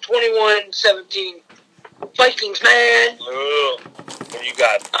 I went 21-17. Vikings, man. Oh, what you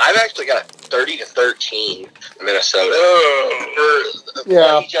got? I've actually got 30-13 Minnesota.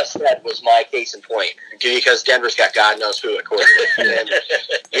 Yeah. What he just said was my case in point. Because Denver's got God knows who at quarterback. And,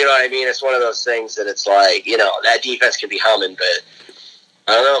 you know what I mean? It's one of those things that it's like, you know, that defense can be humming, but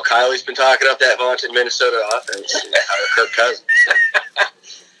I don't know. Kylie's been talking up that vaunted Minnesota offense. Kirk Cousins.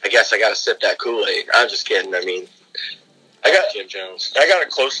 I guess I got to sip that Kool-Aid. I'm just kidding. I mean, I got Jim Jones. I got it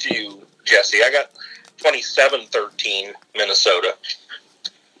close to you, Jesse. I got 27-13 Minnesota.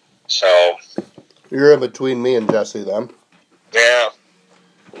 So, You're in between me and Jesse, then. yeah.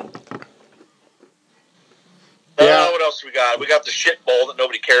 Yeah. What else we got? We got the shit bowl that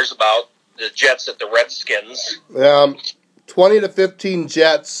nobody cares about. The Jets at the Redskins. 20-15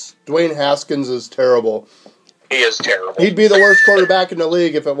 Jets. Dwayne Haskins is terrible. He is terrible. He'd be the worst quarterback in the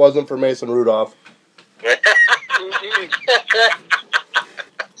league if it wasn't for Mason Rudolph.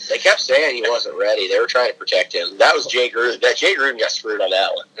 They kept saying he wasn't ready. They were trying to protect him. That was Jay Gruden. Jay Gruden got screwed on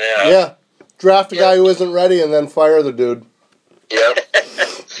that one. Yeah. Draft a guy who isn't ready and then fire the dude. Yep.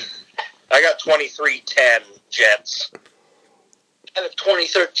 I got 23-10 Jets. I have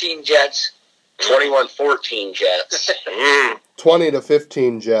 2013 Jets. 21-14 Jets.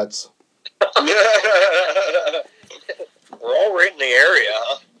 20-15 Jets. We're all right in the area,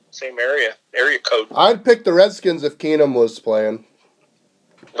 huh? Same area code. I'd pick the Redskins if Keenum was playing.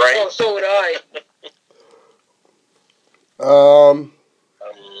 Right? Oh, so would I.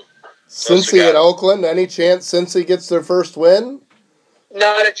 Cincy at Oakland. Any chance Cincy gets their first win?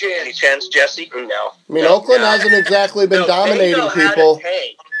 Not a Any chance. chance, Jesse? No. I mean, Oakland hasn't exactly been dominating they know people. How to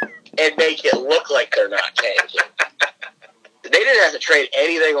tank and make it look like they're not tanking. They didn't have to trade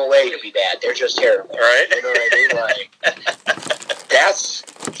anything away to be bad. They're just terrible. Right? You know what I mean? Like,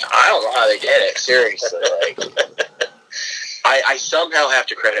 I don't know how they did it, seriously. Like, I somehow have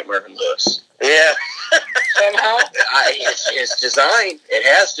to credit Marvin Lewis. Yeah. Somehow. It's designed. It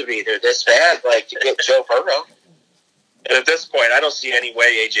has to be. They're this bad, like, to get Joe Burrow. And at this point, I don't see any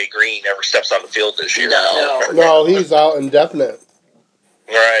way A.J. Green ever steps on the field this year. No, he's out indefinite.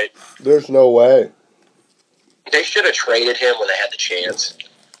 Right. There's no way. They should have traded him when they had the chance.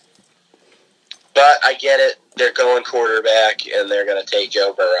 But I get it. They're going quarterback, and they're going to take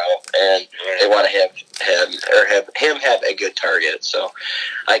Joe Burrow, and they want to have him have a good target. So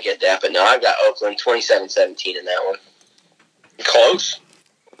I get that. But no, I've got Oakland 27-17 in that one. Close.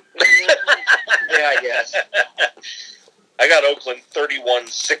 Yeah, I guess. I got Oakland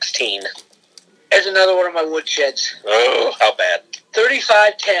 31-16. There's another one of my woodsheds. Oh, how bad.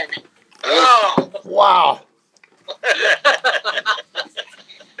 35-10. Oh. Wow.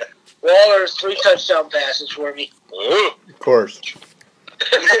 Waller's 3 touchdown passes for me. Ooh. Of course.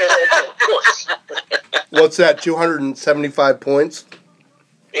 Of course. What's that, 275 points?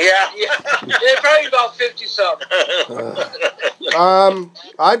 Yeah. Yeah, probably about 50-something.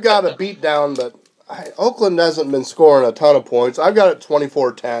 I've got a beat down, but Oakland hasn't been scoring a ton of points. I've got it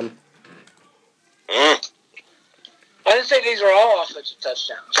 24-10. I didn't say these are all offensive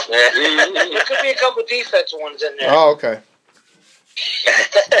touchdowns. There could be a couple defensive ones in there. Oh, okay.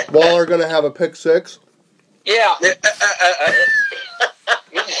 Waller going to have a pick six? Yeah.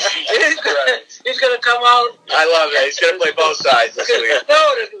 He's gonna come out. I love it. He's going to play both sides this week.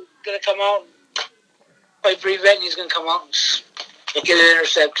 No, they're gonna come out and play prevent, and he's gonna come out and get an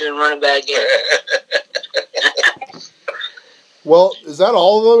interception and run a bad game. Well, is that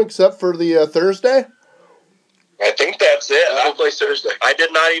all of them except for the Thursday? I think that's it. Who plays Thursday? I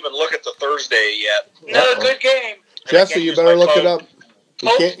did not even look at the Thursday yet. Another good game. Jesse, you better look it up.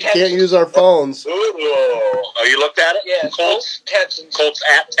 You can't use our phones. Ooh. Oh, you looked at it? Yeah, Colts? Texans. Colts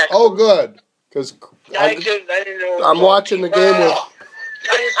at Texans. Oh, good. Because I didn't know. I'm watching the game with...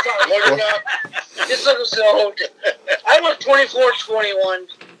 This looks so. I went 24-21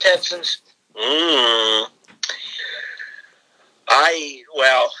 Texans.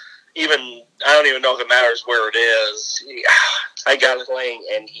 I don't even know if it matters where it is. I got it playing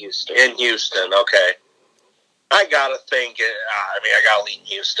in Houston. in Houston. Okay. I gotta think. I gotta lean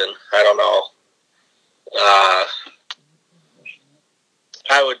Houston. I don't know.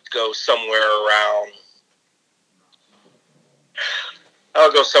 I would go somewhere around. I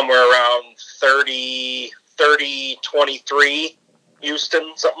would go somewhere around 30-23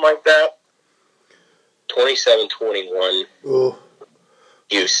 Houston, something like that. 27-21 Ooh.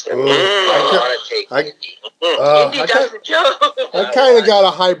 Houston. Ooh. I Indy does the job. I kind of got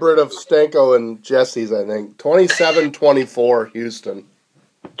a hybrid of Stanko and Jesse's, I think. 27-24 Houston.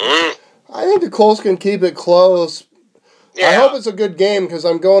 I think the Colts can keep it close. Yeah. I hope it's a good game because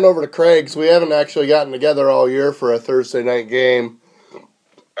I'm going over to Craig's. We haven't actually gotten together all year for a Thursday night game.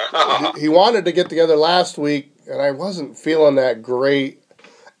 He wanted to get together last week, and I wasn't feeling that great.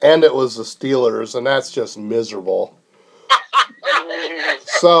 And it was the Steelers, and that's just miserable.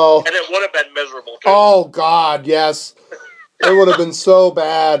 So, And it would have been miserable, too. oh, God, yes. It would have been so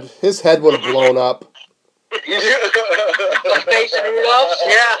bad. His head would have blown up. Mason Rudolph?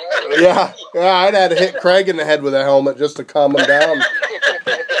 Yeah. Yeah, I'd had to hit Craig in the head with a helmet just to calm him down.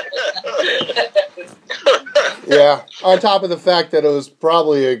 Yeah, on top of the fact that it was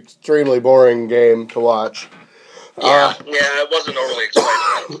probably an extremely boring game to watch. Yeah, it wasn't overly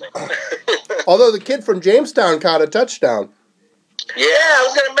exciting. Although the kid from Jamestown caught a touchdown. Yeah, I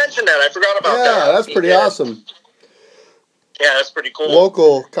was going to mention that. I forgot about that. Yeah, that's pretty awesome. Yeah, that's pretty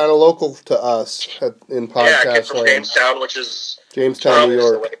cool. Kind of local to us in podcast kid from land. Jamestown, which is Jamestown, New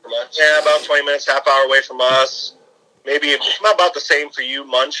York. away from us. Yeah, about 20 minutes, half hour away from us. Maybe about the same for you,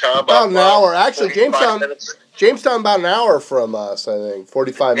 Munch, huh? About an hour. Actually, 45 minutes. Jamestown about an hour from us, I think.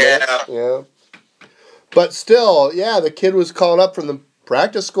 45 Yeah. minutes. Yeah. But still, yeah, the kid was called up from the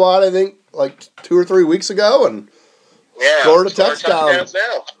practice squad, I think, like 2 or 3 weeks ago, and scored a touchdown. Touchdowns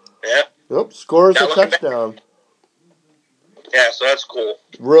now. Yeah. Yep, scores Now a looking touchdown. Yeah, so that's cool.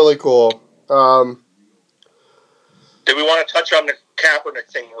 Really cool. Did we want to touch on the Kaepernick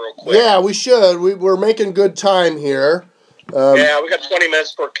thing real quick? Yeah, we should. We're making good time here. Yeah, we got 20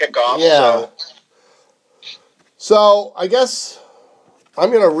 minutes for kickoff. Yeah. So I guess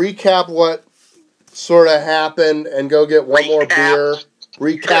I'm going to recap what sort of happened and go get one more beer.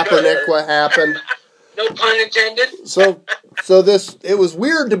 Recap what happened. No pun intended. So it was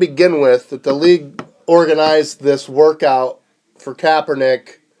weird to begin with that the league organized this workout for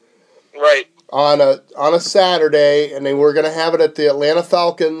Kaepernick Right. on a Saturday, and they were going to have it at the Atlanta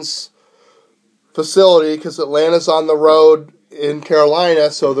Falcons facility because Atlanta's on the road in Carolina,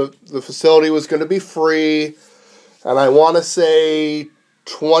 so the facility was going to be free. And I want to say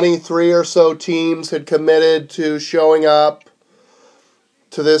 23 or so teams had committed to showing up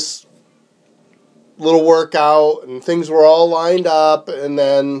to this little workout, and things were all lined up. And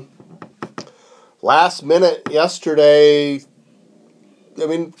then last minute yesterday, I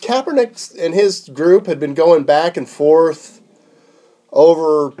mean, Kaepernick and his group had been going back and forth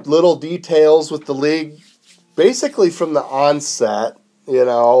over little details with the league basically from the onset, you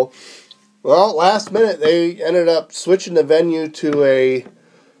know. Well, last minute they ended up switching the venue to a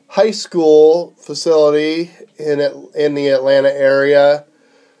high school facility in the Atlanta area,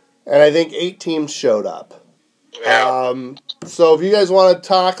 and I think 8 teams showed up. Yeah. So if you guys want to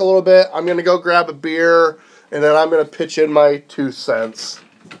talk a little bit, I'm going to go grab a beer, and then I'm going to pitch in my 2 cents.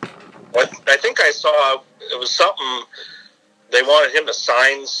 I think I saw it was something they wanted him to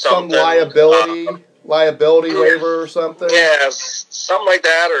sign something. Some liability waiver or something. Yeah, something like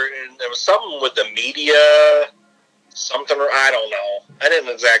that, or there was something with the media, something, or I don't know. I didn't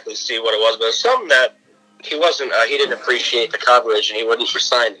exactly see what it was, but it was something that He wasn't. He didn't appreciate the coverage, and he wouldn't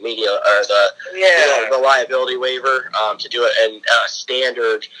sign the media or the liability waiver to do it. And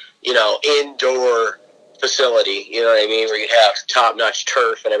standard, indoor facility, you know what I mean, where you'd have top-notch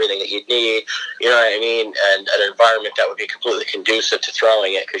turf and everything that you'd need, you know what I mean, and an environment that would be completely conducive to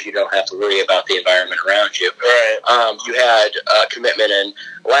throwing it because you don't have to worry about the environment around you. Right. You had commitment, and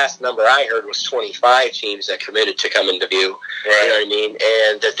last number I heard was 25 teams that committed to come into view, Right. you know what I mean,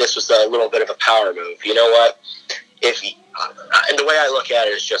 and that this was a little bit of a power move. You know what? And the way I look at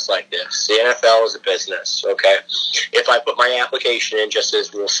it is just like this. The NFL is a business, okay? If I put my application in, just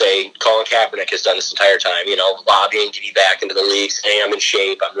as we'll say Colin Kaepernick has done this entire time, you know, lobbying to be back into the league, saying I'm in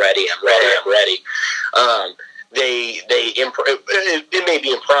shape, I'm ready. It may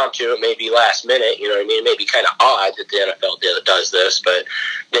be impromptu, it may be last minute, you know what I mean? It may be kind of odd that the NFL does this, but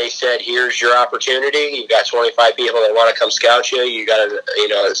they said, here's your opportunity. You've got 25 people that want to come scout you. You got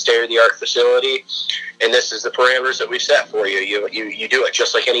a state-of-the-art facility, and this is the parameters that we've set for you. You do it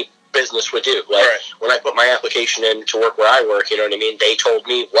just like any business would do. Like, when I put my application in to work where I work, you know what I mean, they told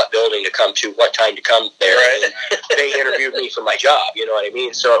me what building to come to, what time to come there, and they interviewed me for my job, you know what I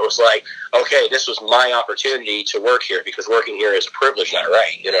mean? So it was like, okay, this was my opportunity to work here, because working here is a privilege, not a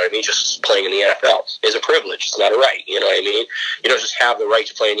right, you know what I mean? Just playing in the NFL is a privilege, it's not a right, you know what I mean? You don't just have the right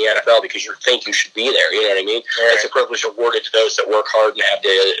to play in the NFL because you think you should be there, you know what I mean? It's a privilege awarded to those that work hard and have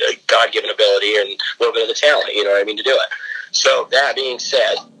the God-given ability and a little bit of the talent, you know what I mean, to do it. So that being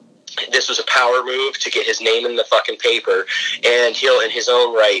said, this was a power move to get his name in the fucking paper, and he'll, in his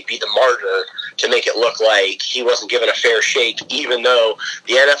own right, be the martyr to make it look like he wasn't given a fair shake, even though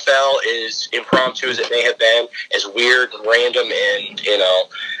the NFL, is impromptu as it may have been, as weird and random and, you know,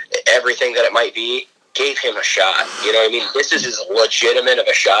 everything that it might be, gave him a shot. You know what I mean? This is as legitimate of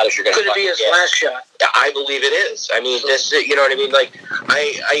a shot as you're going to Could it be his last shot? I believe it is. I mean, this, you know what I mean? Like,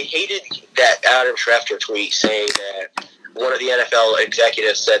 I hated that Adam Schefter tweet saying that one of the NFL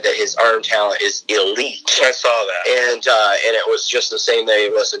executives said that his arm talent is elite. I saw that. And it was just the same that he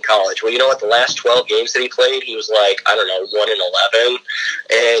was in college. Well, you know what? The last 12 games that he played, he was like, I don't know, 1-11.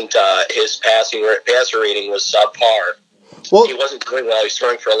 And his passer rating was subpar. Well, he wasn't doing well. He was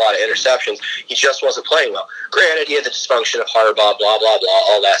throwing for a lot of interceptions. He just wasn't playing well. Granted, he had the dysfunction of Harbaugh, blah, blah, blah,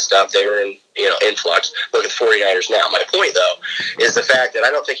 all that stuff. They were in, influx. Look at the 49ers now. My point, though, is the fact that I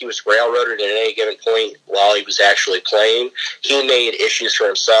don't think he was railroaded at any given point while he was actually playing. He made issues for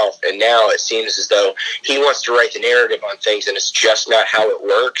himself, and now it seems as though he wants to write the narrative on things, and it's just not how it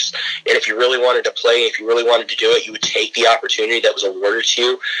works. And if you really wanted to play, if you really wanted to do it, you would take the opportunity that was awarded to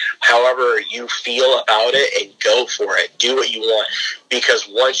you, however you feel about it, and go for it. Do what you want. Because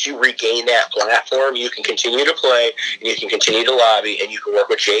once you regain that platform, you can continue to play, and you can continue to lobby, and you can work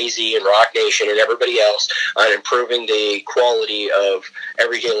with Jay-Z and Rock Nation and everybody else on improving the quality of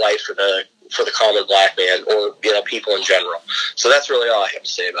everyday life for the common black man, or people in general. So that's really all I have to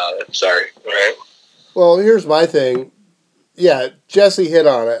say about it. Sorry. All right. Well, here's my thing. Yeah, Jesse hit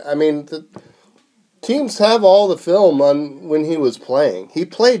on it. I mean, the teams have all the film on when he was playing. He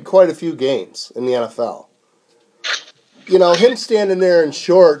played quite a few games in the NFL. Him standing there in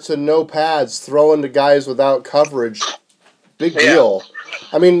shorts and no pads, throwing to guys without coverage, big deal.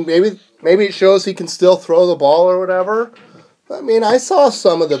 I mean, maybe it shows he can still throw the ball or whatever. I mean, I saw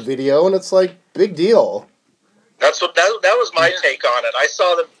some of the video, and it's like, big deal. That was my take on it. I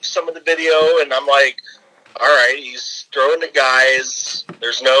saw some of the video, and I'm like, all right, he's throwing to guys.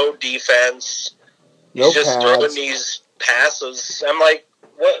 There's no defense. He's just throwing these passes. I'm like,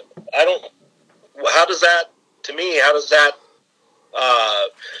 what? How does that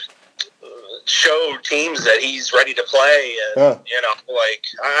show teams that he's ready to play? And,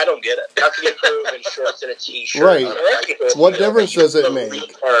 I don't get it. How can you prove in shorts and a t-shirt? Right. What difference does it make?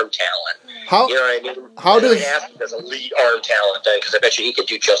 Elite arm talent. How? You know what I mean? How does has elite arm talent then? Because I bet you he could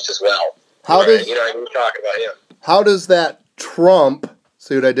do just as well. How does you know what I mean? Talk about him. How does that trump?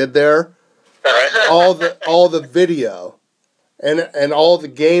 See what I did there? all the video, and all the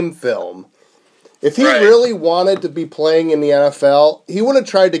game film. If he really wanted to be playing in the NFL, he would have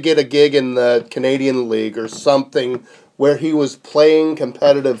tried to get a gig in the Canadian League or something where he was playing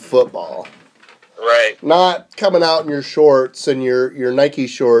competitive football. Right. Not coming out in your shorts and your Nike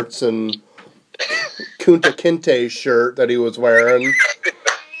shorts and Kunta Kinte shirt that he was wearing.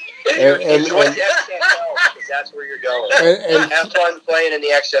 That's where you're going. And have fun playing in the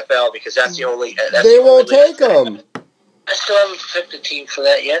XFL, because that's the only... they won't take them. I still haven't picked a team for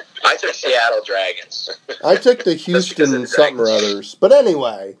that yet. I took Seattle Dragons. I took the Houston something or others. But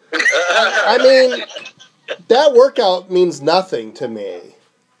anyway, I mean, that workout means nothing to me.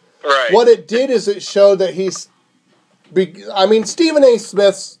 Right. What it did is it showed that he's... I mean, Stephen A.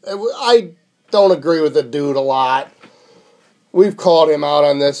 Smith, I don't agree with the dude a lot. We've called him out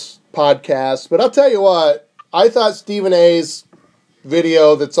on this podcast. But I'll tell you what, I thought Stephen A.'s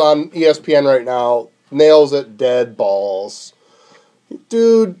video that's on ESPN right now nails it dead balls.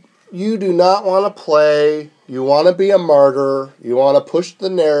 Dude, you do not want to play. You want to be a martyr. You want to push the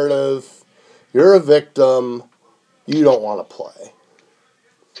narrative. You're a victim. You don't want to play.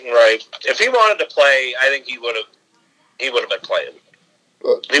 Right. If he wanted to play, I think he would have been playing.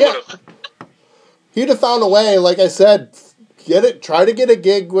 He'd have found a way, like I said, try to get a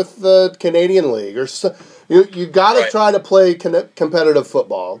gig with the Canadian League. Or you got to try to play competitive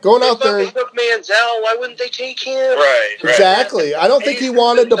football. Going out there. They took Manziel. Why wouldn't they take him? Right. Exactly. I don't think he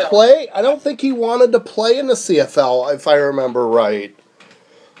wanted to play. I don't think he wanted to play in the CFL, if I remember right.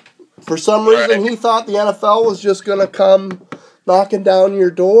 For some reason, he thought the NFL was just going to come knocking down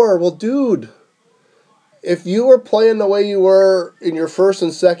your door. Well, dude, if you were playing the way you were in your first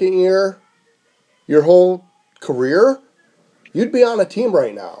and second year, your whole career, you'd be on a team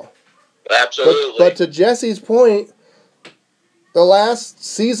right now. Absolutely. But to Jesse's point, the last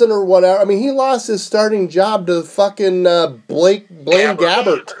season or whatever, I mean, he lost his starting job to fucking Blaine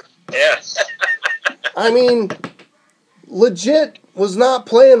Gabbert. Yes. I mean, legit was not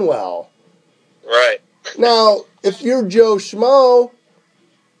playing well. Right. Now, if you're Joe Schmo,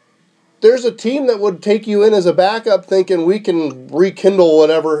 there's a team that would take you in as a backup thinking we can rekindle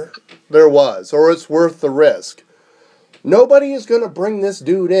whatever there was, or it's worth the risk. Nobody is going to bring this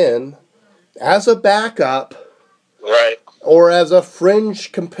dude in as a backup, right, or as a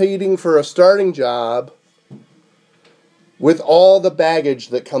fringe competing for a starting job with all the baggage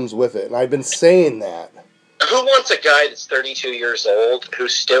that comes with it. And I've been saying that. Who wants a guy that's 32 years old who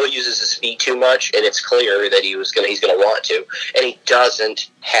still uses his feet too much, and it's clear that he's going to want to, and he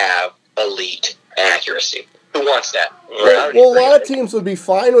doesn't have elite accuracy? Who wants that? Well, a lot of teams would be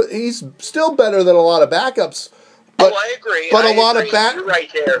fine with. He's still better than a lot of backups. But, I agree. But a lot agree. of back. You're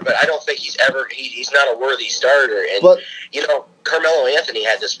right there, but I don't think he's not a worthy starter. And Carmelo Anthony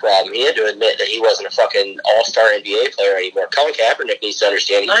had this problem. He had to admit that he wasn't a fucking all-star NBA player anymore. Colin Kaepernick needs to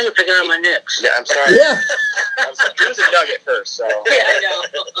understand. Now you're picking on my Knicks. I'm sorry. Yeah. He was a Nugget first, so. Yeah, I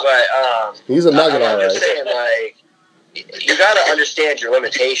know. But he's a Nugget, all I'm right. just saying, like, you got to understand your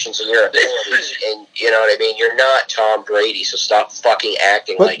limitations and your abilities, and you know what I mean. You're not Tom Brady, so stop fucking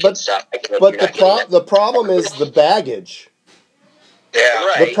acting like it. Stop acting like you're not getting it. The problem is the baggage. Yeah,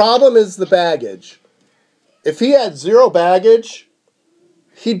 right. The problem is the baggage. If he had zero baggage,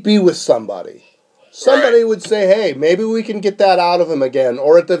 he'd be with somebody. Somebody would say, hey, maybe we can get that out of him again.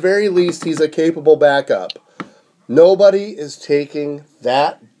 Or at the very least, he's a capable backup. Nobody is taking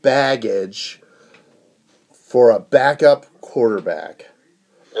that baggage for a backup quarterback.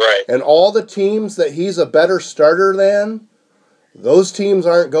 Right. And all the teams that he's a better starter than, those teams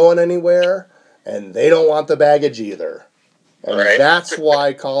aren't going anywhere, and they don't want the baggage either. And that's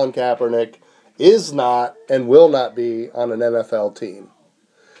why Colin Kaepernick is not and will not be on an NFL team.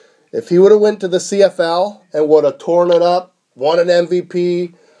 If he would have went to the CFL and would have torn it up, won an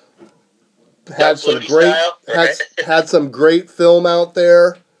MVP, had some great film out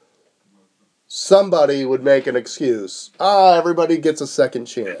there, somebody would make an excuse. Everybody gets a second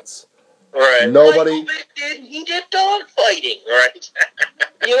chance. Right. Nobody. He did dog fighting. Right.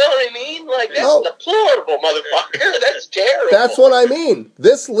 You know what I mean? Like, that's deplorable, motherfucker. That's terrible. That's what I mean.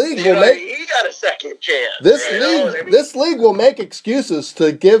 This league will make. He got a second chance. This league will make excuses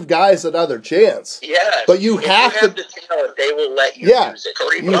to give guys another chance. Yes. But you have to. The talent, they will let you use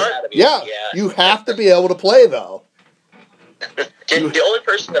it. You have to be able to play though. The only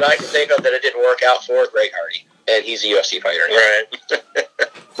person that I can think of that it didn't work out for, Greg Hardy, and he's a UFC fighter now. Right.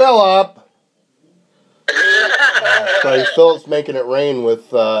 Fell up. Sorry, Phil's making it rain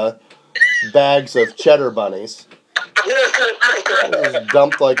with bags of cheddar bunnies. Just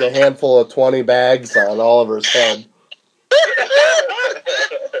dumped like a handful of 20 bags on Oliver's head.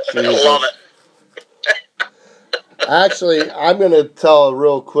 Jesus. Love it. Actually, I'm going to tell a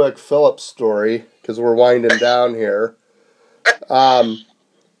real quick Philip story because we're winding down here. I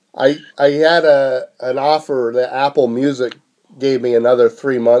had an offer that Apple Music gave me another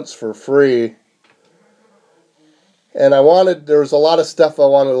 3 months for free. And there was a lot of stuff I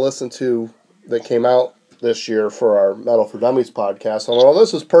wanted to listen to that came out this year for our Metal for Dummies podcast. I'm like, well,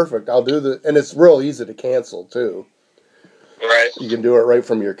 this is perfect. I'll do the, and it's real easy to cancel too. Right. You can do it right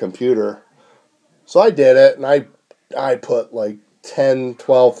from your computer. So I did it, and I put like 10,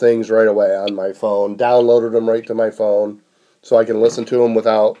 12 things right away on my phone, downloaded them right to my phone so I can listen to them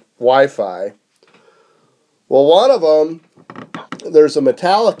without Wi-Fi. Well, one of them, there's a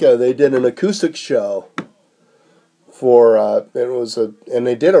Metallica, they did an acoustic show for, and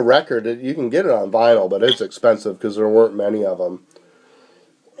they did a record, you can get it on vinyl, but it's expensive because there weren't many of them.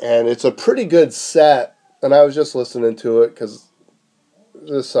 And it's a pretty good set, and I was just listening to it because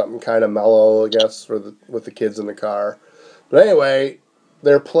just something kind of mellow, I guess, with the kids in the car. But anyway,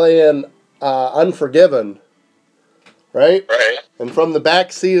 they're playing Unforgiven, right? Right. And from the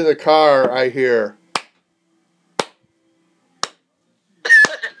back seat of the car, I hear,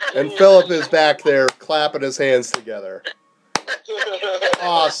 and Philip is back there clapping his hands together.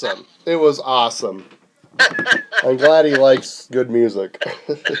 Awesome. It was awesome. I'm glad he likes good music.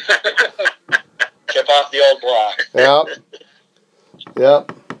 Chip off the old block.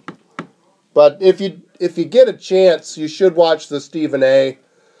 Yep. But if you get a chance, you should watch the Stephen A.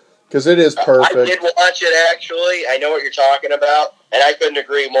 Because it is perfect. I did watch it, actually. I know what you're talking about, and I couldn't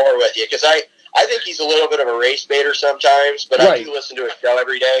agree more with you. Because I think he's a little bit of a race baiter sometimes, but right. I do listen to his show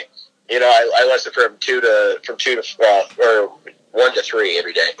every day. You know, I listen from 1 to 3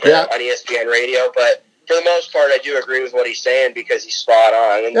 every day on ESPN Radio. But for the most part, I do agree with what he's saying because he's spot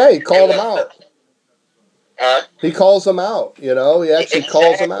on. And, yeah, he called him out. Huh? He calls him out, you know? He actually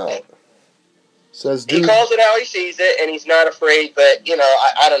calls him out. Says, dude. He calls it how he sees it, and he's not afraid, but, you know,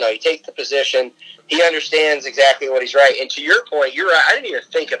 I don't know. He takes the position. He understands exactly what he's right. And to your point, you're right. I didn't even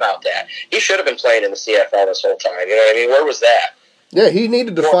think about that. He should have been playing in the CFL this whole time. You know what I mean? Where was that? Yeah, he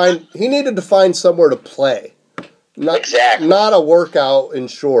needed to find somewhere to play. Not a workout in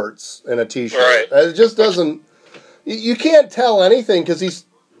shorts and a t-shirt. Right. It just doesn't. You can't tell anything because he's,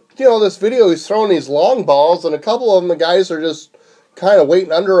 you know, this video he's throwing these long balls, and a couple of them the guys are just kind of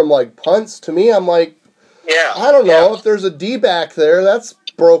waiting under him like punts. To me, I'm like, I don't know if there's a D back there that's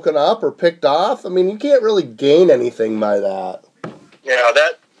broken up or picked off. I mean, you can't really gain anything by that. Yeah,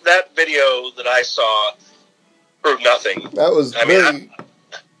 that video that I saw proved nothing. That was I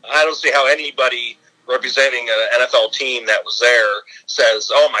don't see how anybody representing an NFL team that was there says,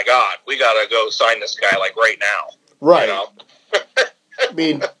 "Oh my God, we gotta go sign this guy like right now." Right. You know? I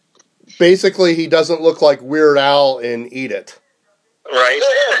mean, basically, he doesn't look like Weird Al in Eat It. Right.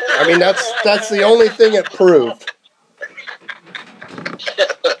 I mean, that's the only thing it proved.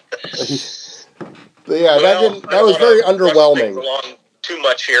 Yeah, that was very underwhelming. Along too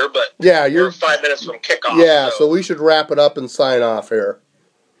much here, but yeah, you're 5 minutes from kickoff. Yeah, so we should wrap it up and sign off here.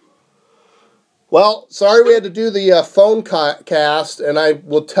 Well, sorry we had to do the phone cast, and I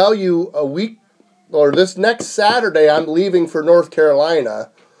will tell you this next Saturday I'm leaving for North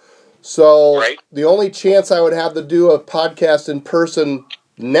Carolina. So the only chance I would have to do a podcast in person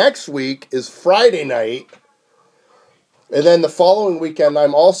next week is Friday night. And then the following weekend,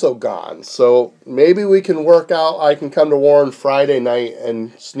 I'm also gone. So maybe we can work out. I can come to Warren Friday night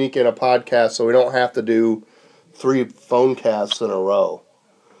and sneak in a podcast so we don't have to do 3 phone casts in a row.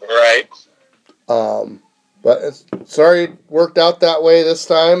 Right. But sorry it worked out that way this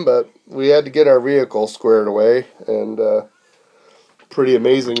time, but we had to get our vehicle squared away. And pretty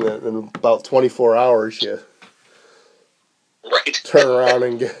amazing that in about 24 hours you turn around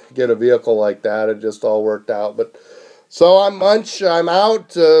and get a vehicle like that. It just all worked out. But so I'm Munch. I'm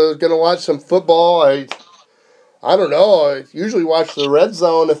out. Gonna watch some football. I don't know. I usually watch the Red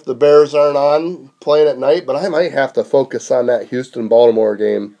Zone if the Bears aren't on playing at night, but I might have to focus on that Houston-Baltimore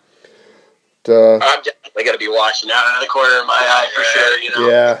game. I'm definitely going to be watching that out of the corner of my eye for sure. You know.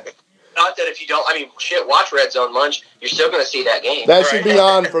 Yeah. Not that if you don't, I mean, shit, watch Red Zone Munch. You're still going to see that game. That should be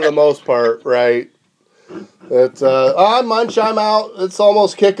on for the most part, right? It's I'm Munch. I'm out. It's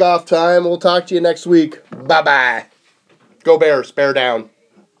almost kickoff time. We'll talk to you next week. Bye-bye. Go Bears. Bear down.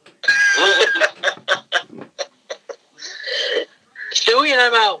 Stewie, and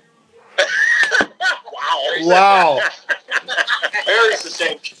I'm out. Wow. Very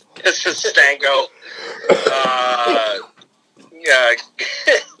succinct. This is Stanko. Yeah.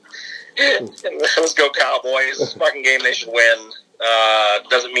 Let's go Cowboys. This fucking game they should win.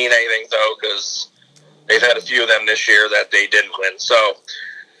 Doesn't mean anything, though, because they've had a few of them this year that they didn't win. So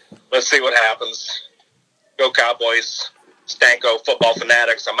let's see what happens. Go Cowboys. Stanko, football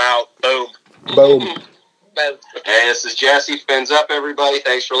fanatics. I'm out. Boom. Boom. Hey, this is Jesse. Fins up, everybody.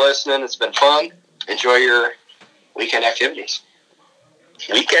 Thanks for listening. It's been fun. Enjoy your weekend activities.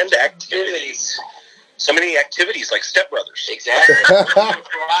 Weekend activities. So many activities like Step Brothers. Exactly. Guys,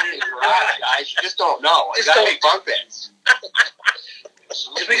 you just don't know. You gotta make bunk beds.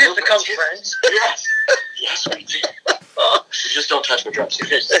 Did we just become friends? Yes. Yes, we did. You just don't touch my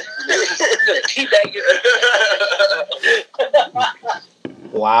drumsticks. Teabag you.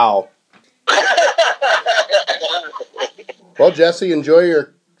 Wow. Well, Jesse, enjoy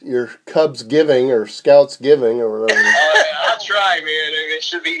your Cubs giving or Scouts giving or whatever. I'll try, man. It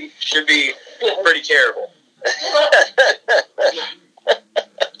should be pretty terrible.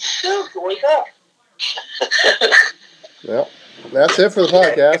 Wake up. Well, that's it for the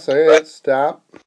podcast. Okay, let's stop.